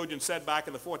great theologian said back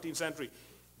in the 14th century,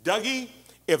 Dougie,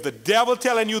 if the devil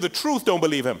telling you the truth, don't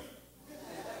believe him.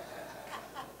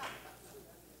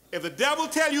 If the devil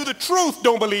tell you the truth,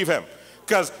 don't believe him.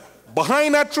 Because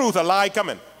behind that truth, a lie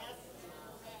coming.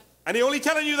 And he only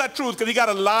telling you that truth because he got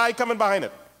a lie coming behind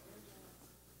it.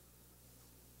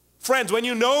 Friends, when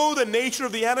you know the nature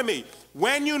of the enemy,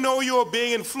 when you know you are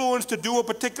being influenced to do a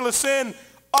particular sin,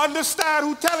 understand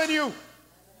who's telling you.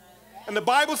 And the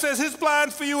Bible says his plan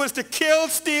for you is to kill,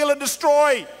 steal, and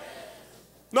destroy.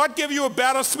 Not give you a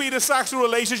better, sweeter sexual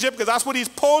relationship, because that's what he's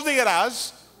posing it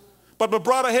as. But my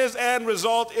brother, his end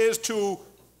result is to,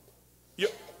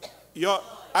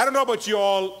 I don't know about you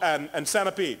all and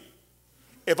centipede.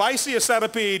 If I see a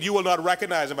centipede, you will not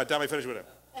recognize him by the time I finish with him.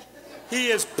 He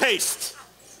is paste.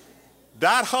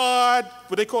 That hard,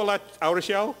 what they call that, outer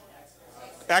shell?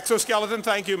 Exoskeleton,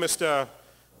 thank you, Mr.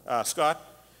 Scott.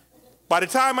 By the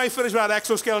time I finish with that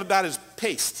exoskeleton, that is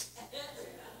paste.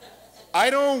 I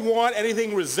don't want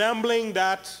anything resembling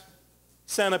that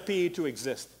centipede to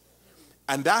exist.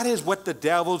 And that is what the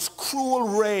devil's cruel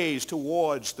rage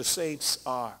towards the saints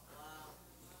are.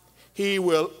 He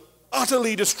will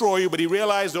utterly destroy you, but he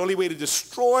realized the only way to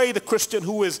destroy the Christian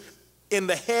who is in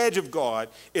the hedge of God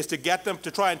is to get them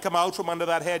to try and come out from under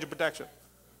that hedge of protection.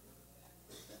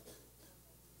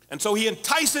 And so he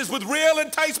entices with real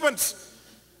enticements.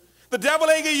 The devil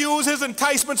ain't going to use his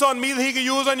enticements on me that he can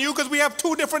use on you because we have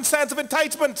two different sets of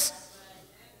enticements.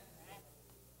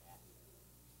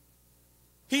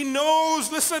 He knows,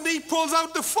 listen, he pulls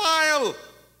out the file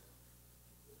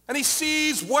and he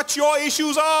sees what your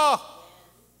issues are.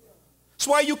 That's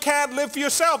why you can't live for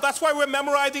yourself. That's why we're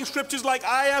memorizing scriptures like,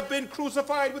 I have been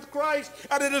crucified with Christ,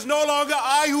 and it is no longer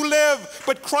I who live,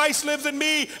 but Christ lives in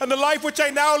me, and the life which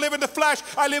I now live in the flesh,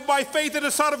 I live by faith in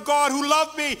the Son of God who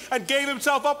loved me and gave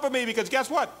himself up for me. Because guess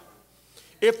what?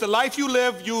 If the life you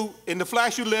live, in the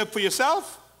flesh you live for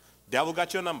yourself, devil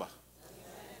got your number.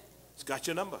 He's got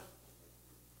your number.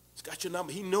 He's got your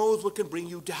number. He knows what can bring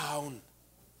you down.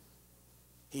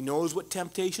 He knows what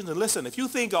temptations. And listen, if you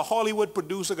think a Hollywood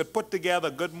producer could put together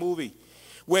a good movie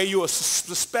where you are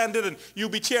suspended and you'll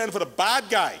be cheering for the bad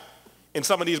guy in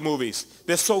some of these movies,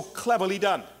 they're so cleverly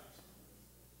done.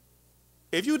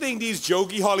 If you think these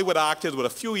jokey Hollywood actors with a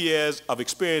few years of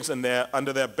experience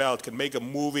under their belt can make a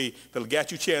movie that'll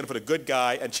get you cheering for the good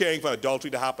guy and cheering for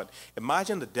adultery to happen,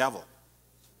 imagine the devil,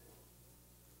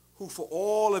 who for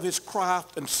all of his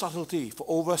craft and subtlety for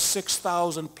over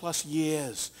 6,000 plus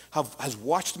years has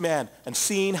watched man and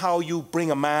seen how you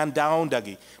bring a man down,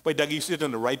 Dougie. Wait, Dougie, you sit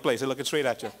in the right place. They're looking straight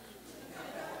at you.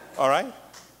 All right?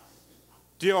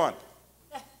 Dion,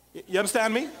 you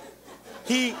understand me?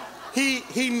 He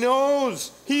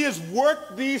knows. He has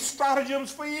worked these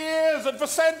stratagems for years and for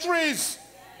centuries.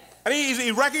 And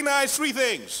he recognized three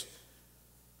things.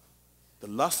 The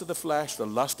lust of the flesh, the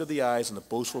lust of the eyes, and the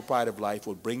boastful pride of life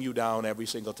will bring you down every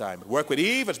single time. It worked with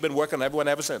Eve. It's been working on everyone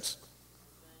ever since.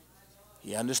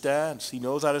 He understands. He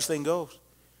knows how this thing goes.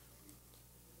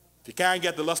 If you can't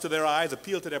get the lust of their eyes,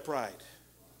 appeal to their pride.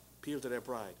 Appeal to their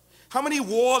pride. How many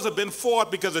wars have been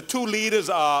fought because the two leaders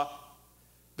are,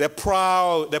 their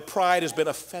pride has been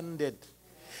offended?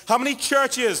 How many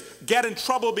churches get in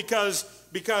trouble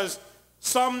because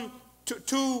some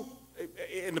two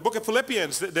in the book of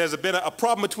Philippians, there's been a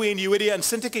problem between Euodia and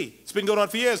Syntyche. It's been going on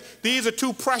for years. These are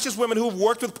two precious women who've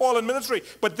worked with Paul in ministry,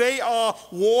 but they are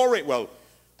warring. Well,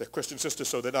 they're Christian sisters,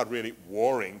 so they're not really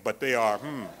warring, but they are,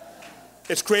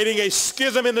 It's creating a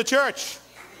schism in the church.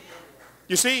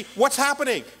 You see, what's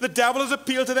happening? The devil has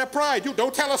appealed to their pride. You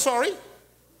don't tell her sorry.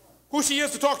 Who she is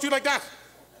to talk to you like that?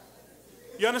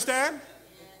 You understand?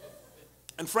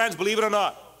 And friends, believe it or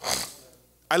not,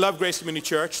 I love Grace Community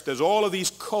Church. There's all of these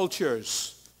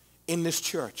cultures in this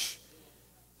church.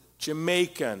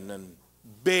 Jamaican and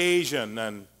Bayesian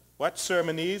and what?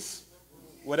 Surinamese?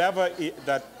 Whatever,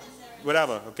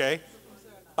 okay?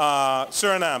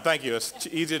 Suriname, thank you. It's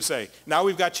easy to say. Now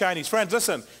we've got Chinese. Friends,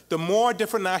 listen, the more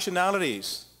different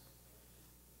nationalities,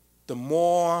 the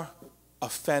more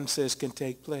offenses can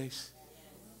take place.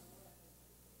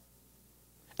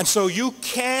 And so you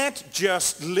can't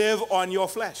just live on your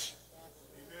flesh.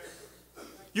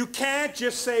 You can't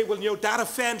just say, well, that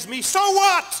offends me. So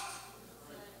what?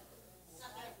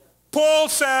 Paul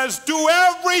says, do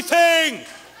everything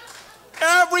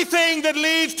that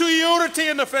leads to unity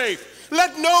in the faith.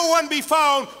 Let no one be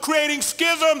found creating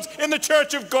schisms in the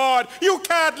church of God. You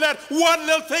can't let one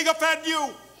little thing offend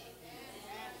you.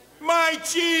 My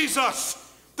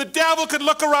Jesus. The devil could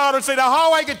look around and say, now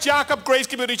how I could jack up Grace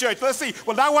Community Church? Let's see.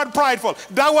 Well, that one prideful.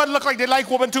 That one looked like they like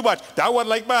women too much. That one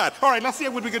like man. All right, let's see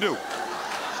what we can do.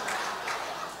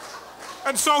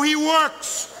 And so he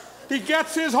works. He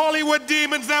gets his Hollywood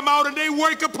demons them out, and they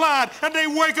work a plan, and they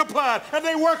work a plan, and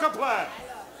they work a plan.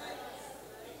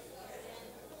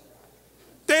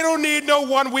 They don't need no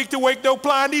 1 week to wake no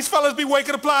plan. These fellas be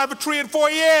waking a plan for 3 and 4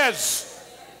 years.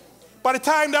 By the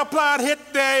time that plan hit,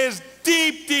 there is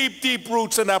deep, deep, deep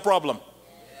roots in that problem.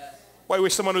 Why, I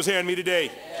wish someone was hearing me today.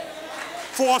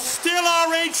 For still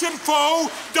our ancient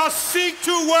foe does seek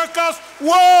to work us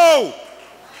woe.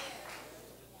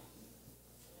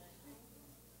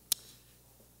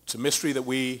 It's a mystery that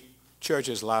we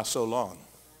churches last so long.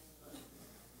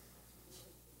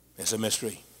 It's a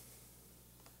mystery.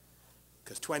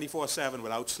 Because 24/7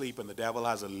 without sleeping, the devil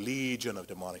has a legion of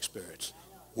demonic spirits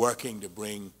working to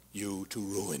bring you to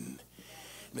ruin.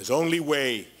 And there's only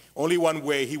one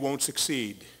way he won't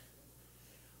succeed.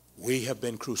 We have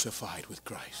been crucified with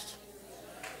Christ.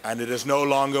 And it is no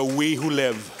longer we who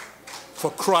live,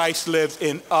 for Christ lives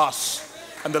in us.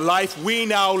 And the life we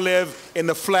now live in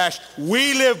the flesh,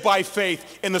 we live by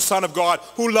faith in the Son of God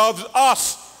who loves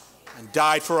us and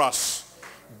died for us.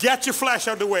 Get your flesh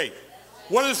out of the way.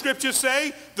 What does the scripture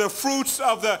say? The fruits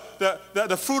of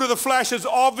the fruit of the flesh is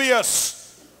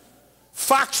obvious.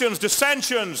 Factions,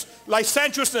 dissensions,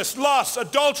 licentiousness, lust,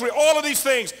 adultery, all of these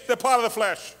things, they're part of the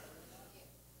flesh.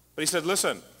 But he said,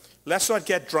 listen, let's not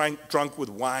get drunk with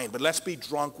wine, but let's be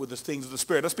drunk with the things of the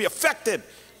Spirit. Let's be affected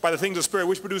by the things of the Spirit,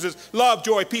 which produces love,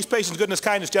 joy, peace, patience, goodness,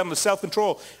 kindness, gentleness,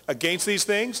 self-control. Against these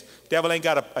things, devil ain't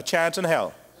got a chance in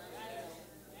hell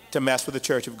to mess with the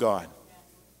church of God.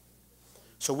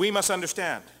 So we must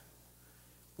understand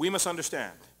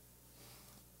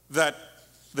that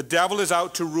the devil is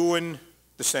out to ruin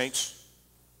the saints,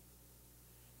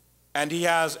 and he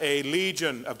has a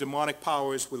legion of demonic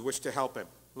powers with which to help him.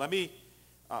 Let me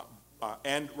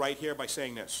end right here by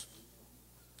saying this.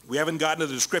 We haven't gotten to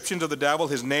the descriptions of the devil,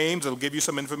 his names. It'll give you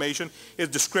some information. His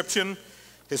description,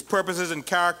 his purposes and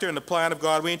character, and the plan of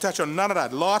God. We ain't touched on none of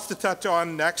that. Lots to touch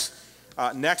on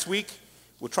next week.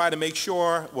 We'll try to make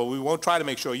sure, well, we won't try to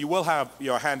make sure. You will have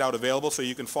your handout available so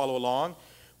you can follow along.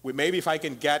 Maybe if I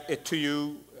can get it to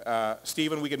you,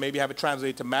 Stephen, we can maybe have it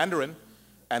translated to Mandarin,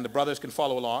 and the brothers can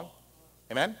follow along.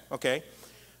 Amen? Okay.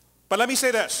 But let me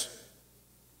say this.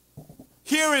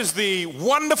 Here is the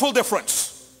wonderful difference.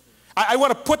 I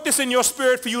want to put this in your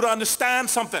spirit for you to understand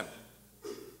something.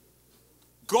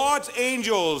 God's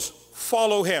angels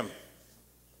follow him.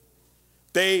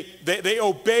 They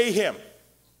obey him.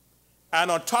 And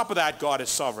on top of that, God is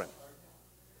sovereign.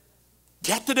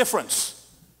 Get the difference.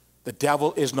 The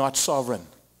devil is not sovereign.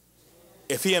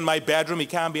 If he in my bedroom, he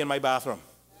can't be in my bathroom.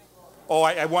 Oh,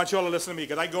 I want you all to listen to me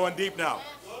because I'm going deep now.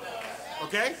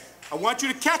 Okay? I want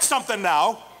you to catch something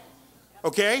now.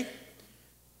 Okay?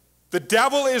 The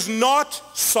devil is not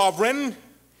sovereign.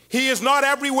 He is not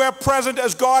everywhere present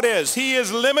as God is. He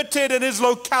is limited in his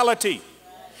locality.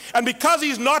 And because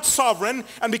he's not sovereign,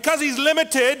 and because he's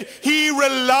limited, he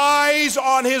relies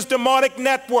on his demonic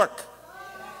network.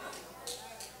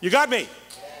 You got me?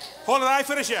 Hold on, I ain't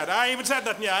finished yet. I ain't even said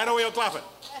nothing yet. I know you're clapping.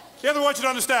 Here's what I want you to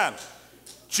understand.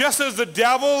 Just as the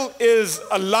devil is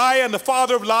a liar and the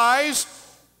father of lies,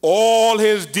 all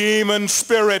his demon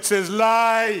spirits is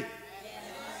lie.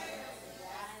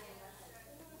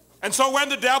 And so when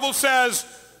the devil says,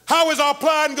 how is our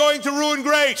plan going to ruin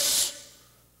grace?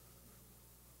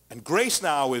 And grace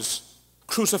now is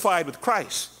crucified with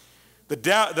Christ.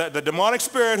 The demonic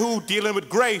spirit who dealing with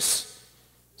grace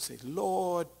say,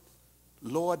 Lord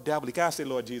devil. He can't say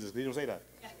Lord Jesus. He don't say that.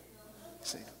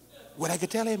 Say, what I could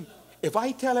tell him, if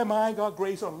I tell him I got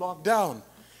grace on lockdown,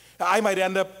 I might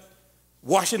end up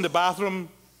washing the bathroom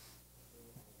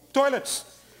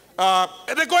toilets. And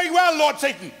they're going well, Lord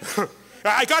Satan.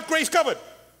 I got grace covered.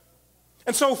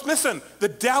 And so, listen, the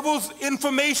devil's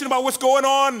information about what's going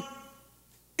on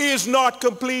is not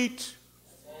complete.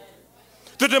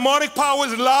 The demonic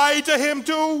powers lie to him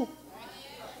too.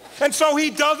 And so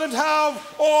he doesn't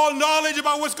have all knowledge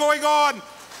about what's going on.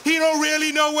 He don't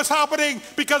really know what's happening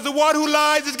because the one who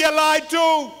lies is get lied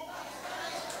to.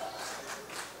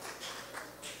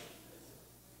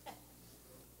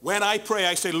 When I pray,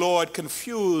 I say, Lord,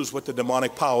 confuse what the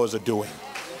demonic powers are doing.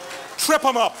 Trip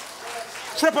them up,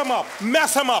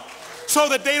 mess them up, so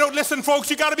that they don't listen,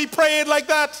 folks. You got to be praying like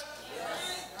that.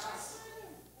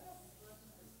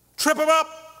 Trip them up.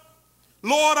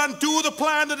 Lord, undo the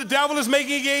plan that the devil is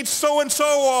making against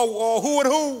so-and-so or who and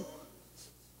who.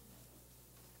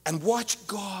 And watch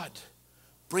God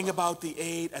bring about the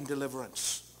aid and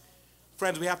deliverance.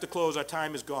 Friends, we have to close. Our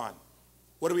time is gone.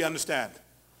 What do we understand?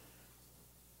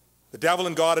 The devil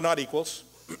and God are not equals.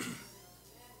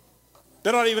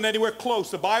 They're not even anywhere close.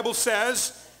 The Bible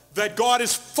says that God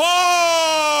is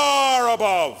far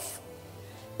above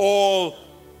all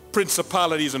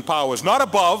principalities and powers. Not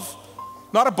above.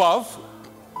 Not above.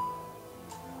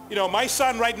 You know, my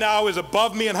son right now is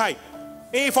above me in height.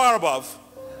 He ain't far above.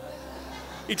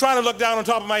 He's trying to look down on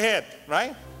top of my head,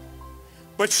 right?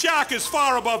 But Shaq is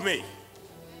far above me.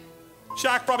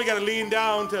 Shaq probably got to lean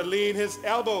down to lean his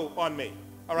elbow on me,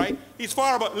 all right? He's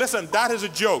far above. Listen, that is a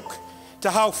joke to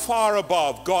how far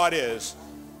above God is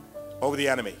over the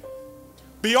enemy.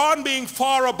 Beyond being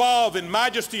far above in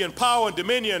majesty and power and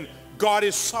dominion, God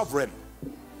is sovereign.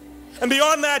 And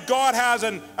beyond that, God has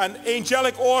an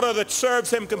angelic order that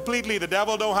serves him completely. The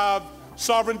devil don't have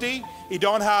sovereignty. He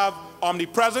don't have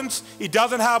omnipresence. He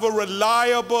doesn't have a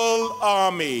reliable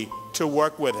army to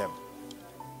work with him.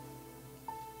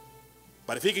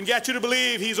 But if he can get you to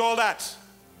believe he's all that,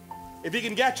 if he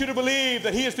can get you to believe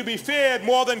that he is to be feared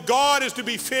more than God is to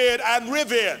be feared and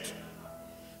revered,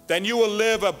 then you will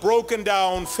live a broken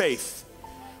down faith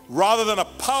rather than a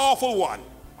powerful one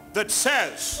that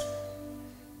says,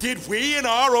 did we in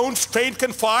our own strength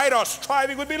confide, our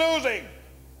striving would be losing.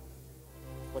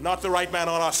 But not the right man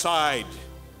on our side,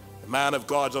 the man of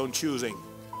God's own choosing.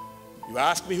 You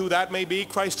ask me who that may be,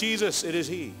 Christ Jesus, it is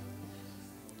he.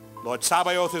 Lord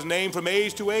Sabaoth, his name from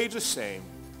age to age the same,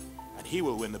 and he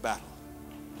will win the battle.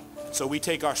 So we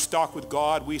take our stock with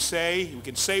God. We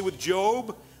can say with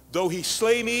Job, though he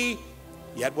slay me,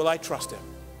 yet will I trust him.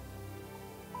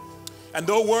 And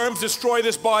though worms destroy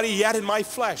this body, yet in my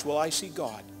flesh will I see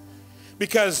God.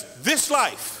 Because this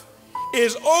life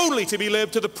is only to be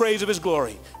lived to the praise of his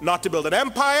glory. Not to build an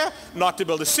empire, not to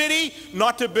build a city,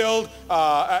 not to build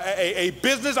a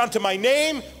business unto my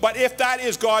name, but if that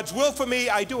is God's will for me,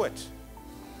 I do it.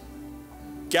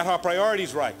 Get our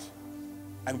priorities right,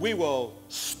 and we will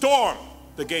storm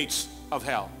the gates of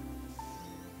hell.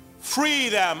 Free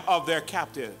them of their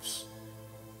captives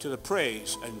to the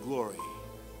praise and glory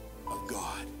of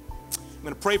God. I'm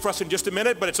going to pray for us in just a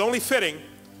minute, but it's only fitting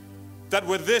that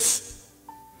with this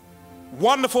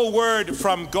wonderful word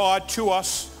from God to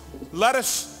us, let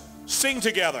us sing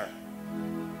together.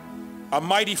 A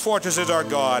mighty fortress is our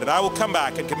God. And I will come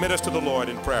back and commit us to the Lord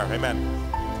in prayer. Amen.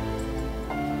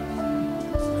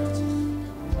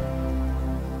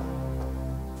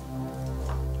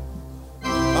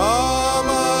 A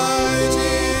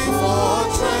mighty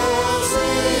fortress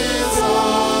is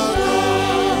our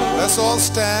God. Let's all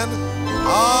stand.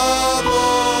 Our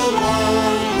Lord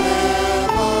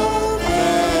never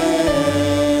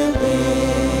can be.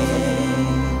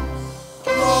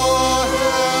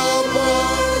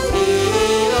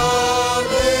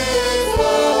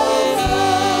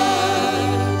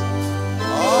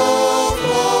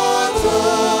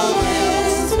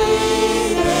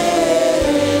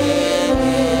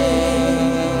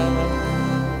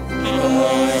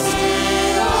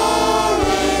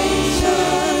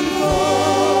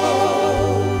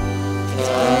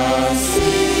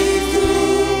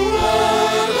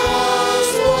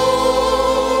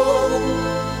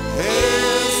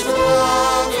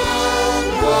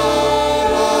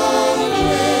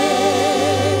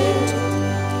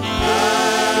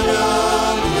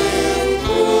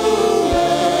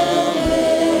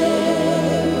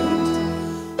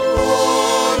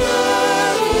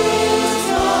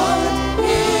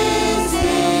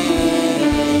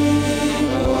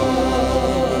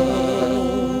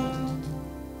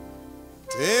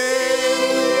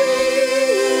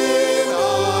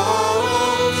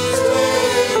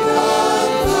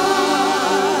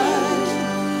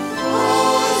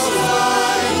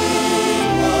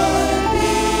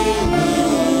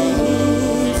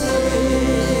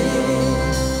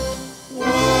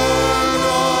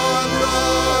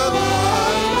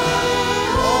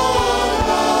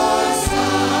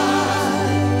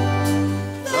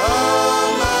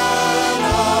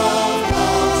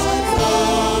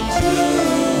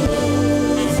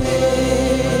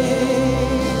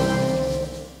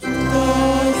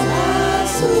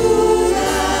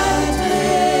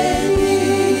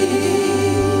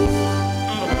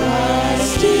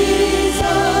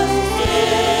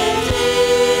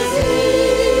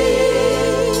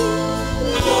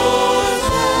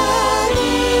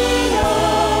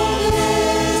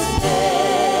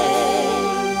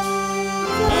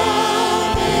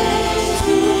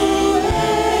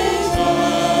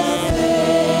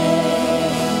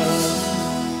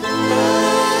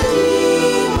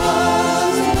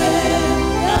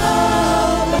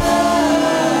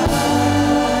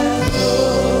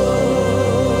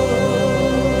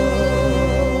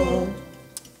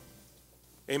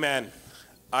 Amen.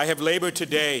 I have labored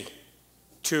today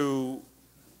to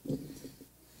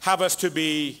have us to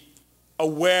be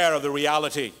aware of the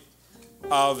reality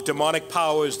of demonic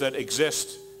powers that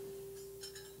exist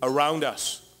around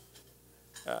us.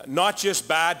 Not just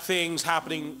bad things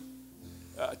happening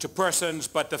to persons,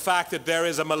 but the fact that there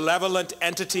is a malevolent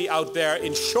entity out there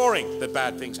ensuring that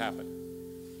bad things happen.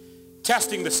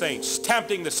 Testing the saints,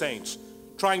 tempting the saints,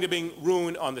 trying to bring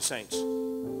ruin on the saints.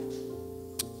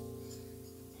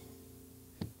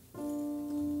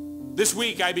 This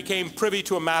week I became privy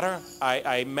to a matter.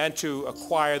 I meant to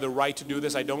acquire the right to do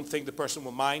this. I don't think the person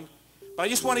will mind. But I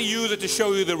just want to use it to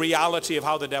show you the reality of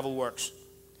how the devil works.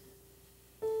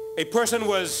 A person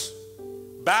was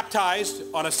baptized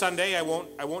on a Sunday. I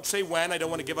won't say when. I don't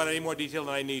want to give out any more detail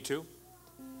than I need to.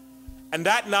 And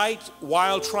that night,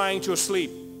 while trying to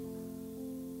sleep,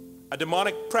 a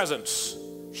demonic presence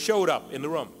showed up in the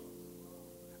room.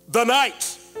 The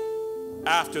night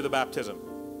after the baptism.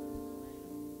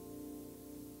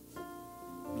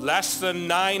 Less than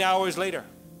 9 hours later,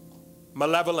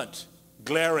 malevolent,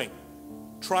 glaring,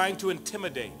 trying to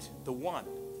intimidate the one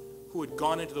who had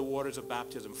gone into the waters of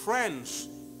baptism. Friends,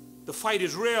 the fight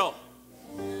is real.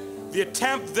 The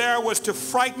attempt there was to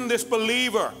frighten this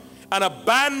believer and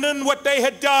abandon what they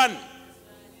had done.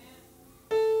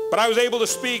 But I was able to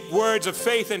speak words of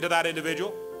faith into that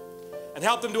individual and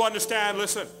help them to understand,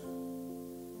 listen,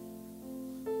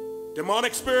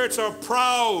 demonic spirits are a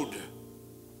proud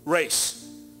race.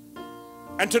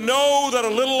 And to know that a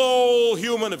little old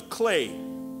human of clay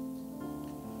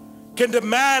can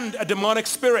demand a demonic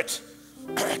spirit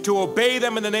to obey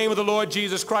them in the name of the Lord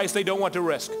Jesus Christ, they don't want to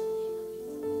risk.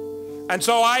 And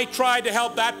so I tried to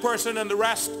help that person and the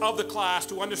rest of the class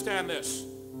to understand this.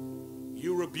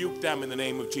 You rebuke them in the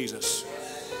name of Jesus.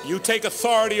 You take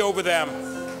authority over them.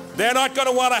 They're not going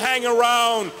to want to hang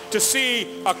around to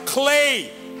see a clay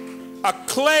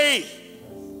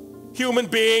human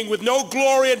being with no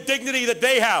glory and dignity that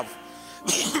they have.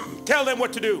 Tell them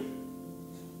what to do.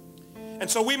 And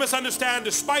so we must understand,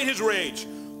 despite his rage,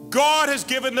 God has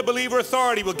given the believer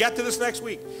authority. We'll get to this next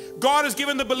week. God has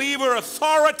given the believer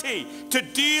authority to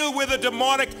deal with the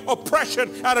demonic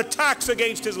oppression and attacks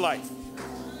against his life.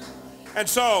 And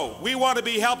so we want to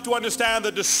be helped to understand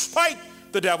that despite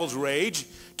the devil's rage,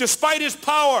 despite his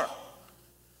power,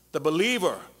 the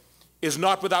believer is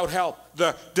not without help.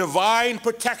 The divine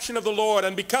protection of the Lord,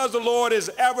 and because the Lord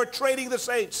is ever training the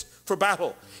saints for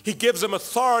battle, he gives them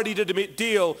authority to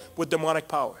deal with demonic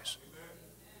powers.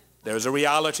 There's a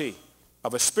reality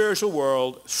of a spiritual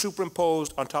world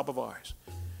superimposed on top of ours.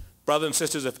 Brothers and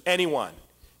sisters, if anyone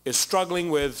is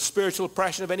struggling with spiritual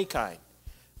oppression of any kind,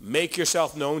 make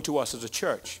yourself known to us as a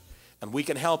church, and we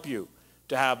can help you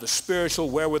to have the spiritual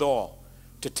wherewithal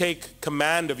to take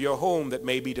command of your home that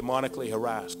may be demonically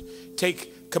harassed.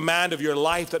 Take command of your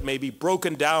life that may be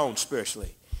broken down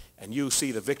spiritually, and you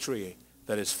see the victory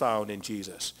that is found in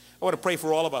Jesus. I want to pray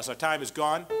for all of us. Our time is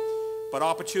gone, but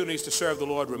opportunities to serve the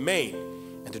Lord remain,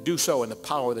 and to do so in the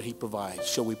power that he provides.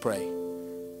 Shall we pray?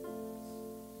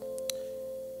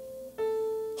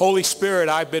 Holy Spirit,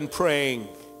 I've been praying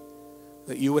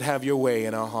that you would have your way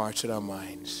in our hearts and our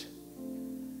minds.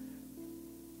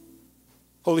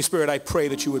 Holy Spirit, I pray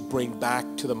that you would bring back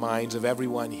to the minds of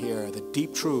everyone here the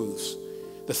deep truths,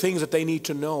 the things that they need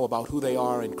to know about who they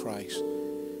are in Christ.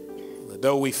 That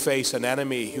though we face an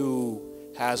enemy who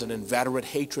has an inveterate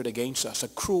hatred against us, a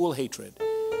cruel hatred,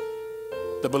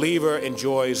 the believer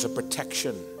enjoys a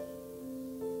protection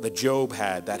that Job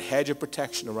had, that hedge of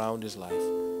protection around his life.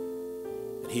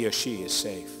 And he or she is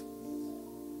safe.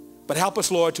 But help us,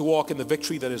 Lord, to walk in the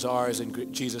victory that is ours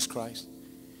in Jesus Christ.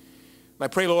 I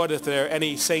pray, Lord, if there are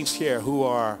any saints here who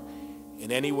are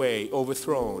in any way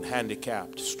overthrown,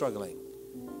 handicapped, struggling,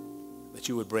 that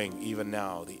you would bring even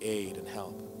now the aid and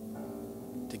help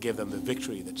to give them the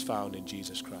victory that's found in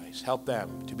Jesus Christ. Help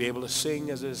them to be able to sing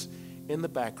as is in the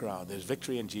background. There's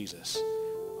victory in Jesus,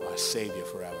 our Savior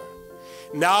forever.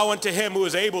 Now unto him who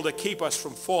is able to keep us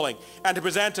from falling and to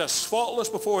present us faultless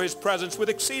before his presence with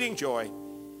exceeding joy,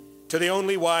 to the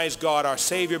only wise God, our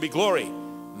Savior, be glory,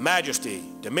 majesty,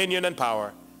 dominion, and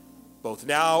power, both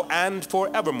now and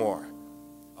forevermore.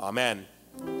 Amen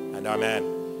and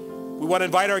amen. We want to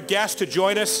invite our guests to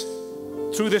join us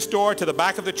through this door to the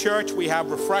back of the church. We have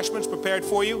refreshments prepared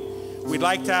for you. We'd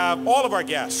like to have all of our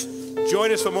guests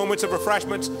join us for moments of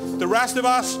refreshments. The rest of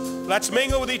us, let's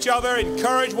mingle with each other,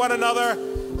 encourage one another,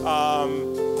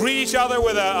 greet each other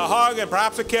with a hug and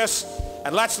perhaps a kiss,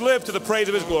 and let's live to the praise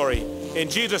of his glory. In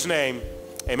Jesus' name,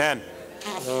 amen.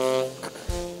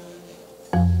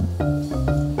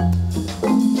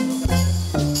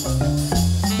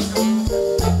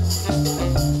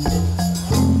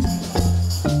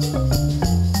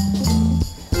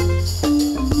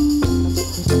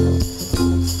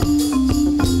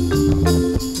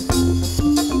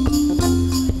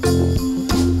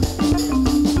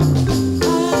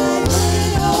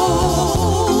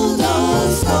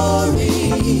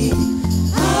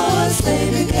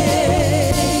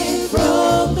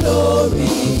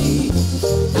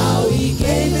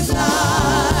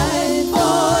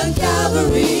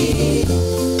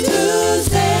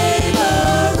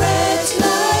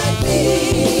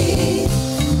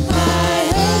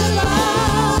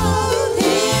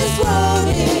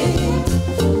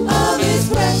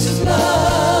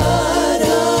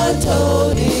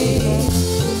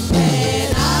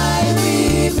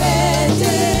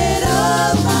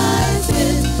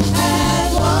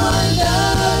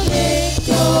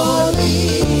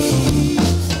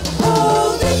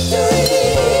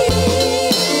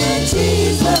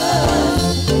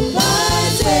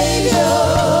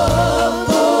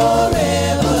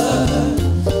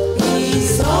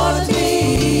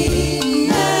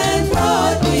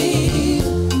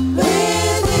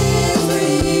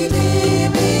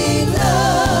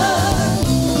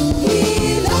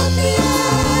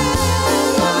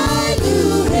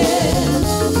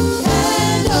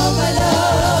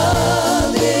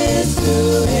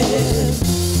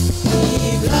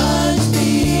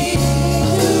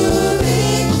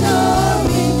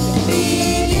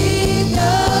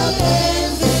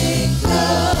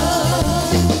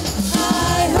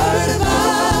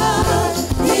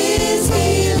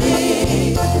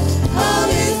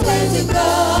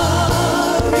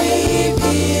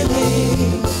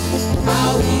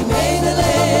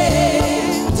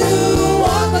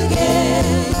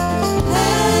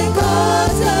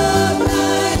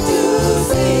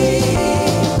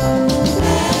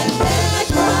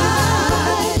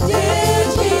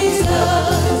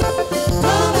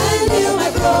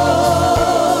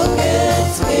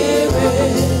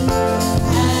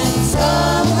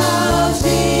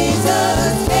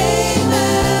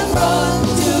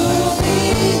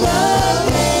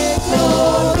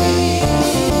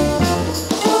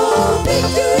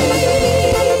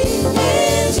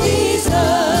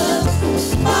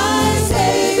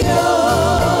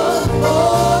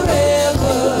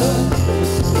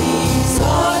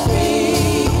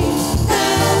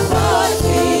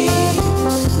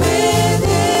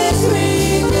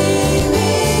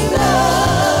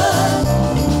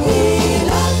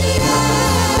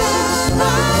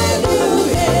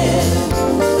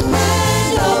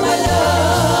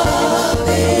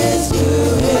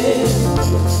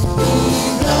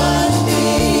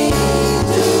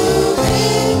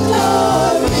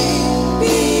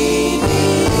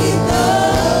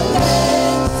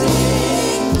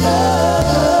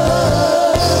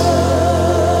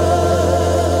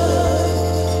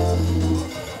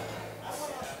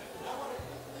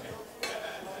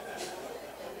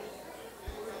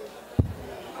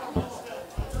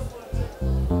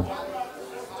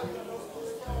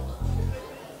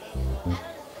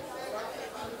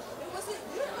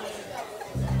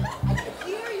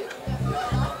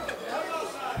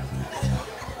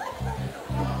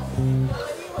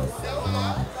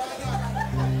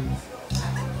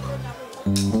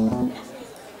 Thank you.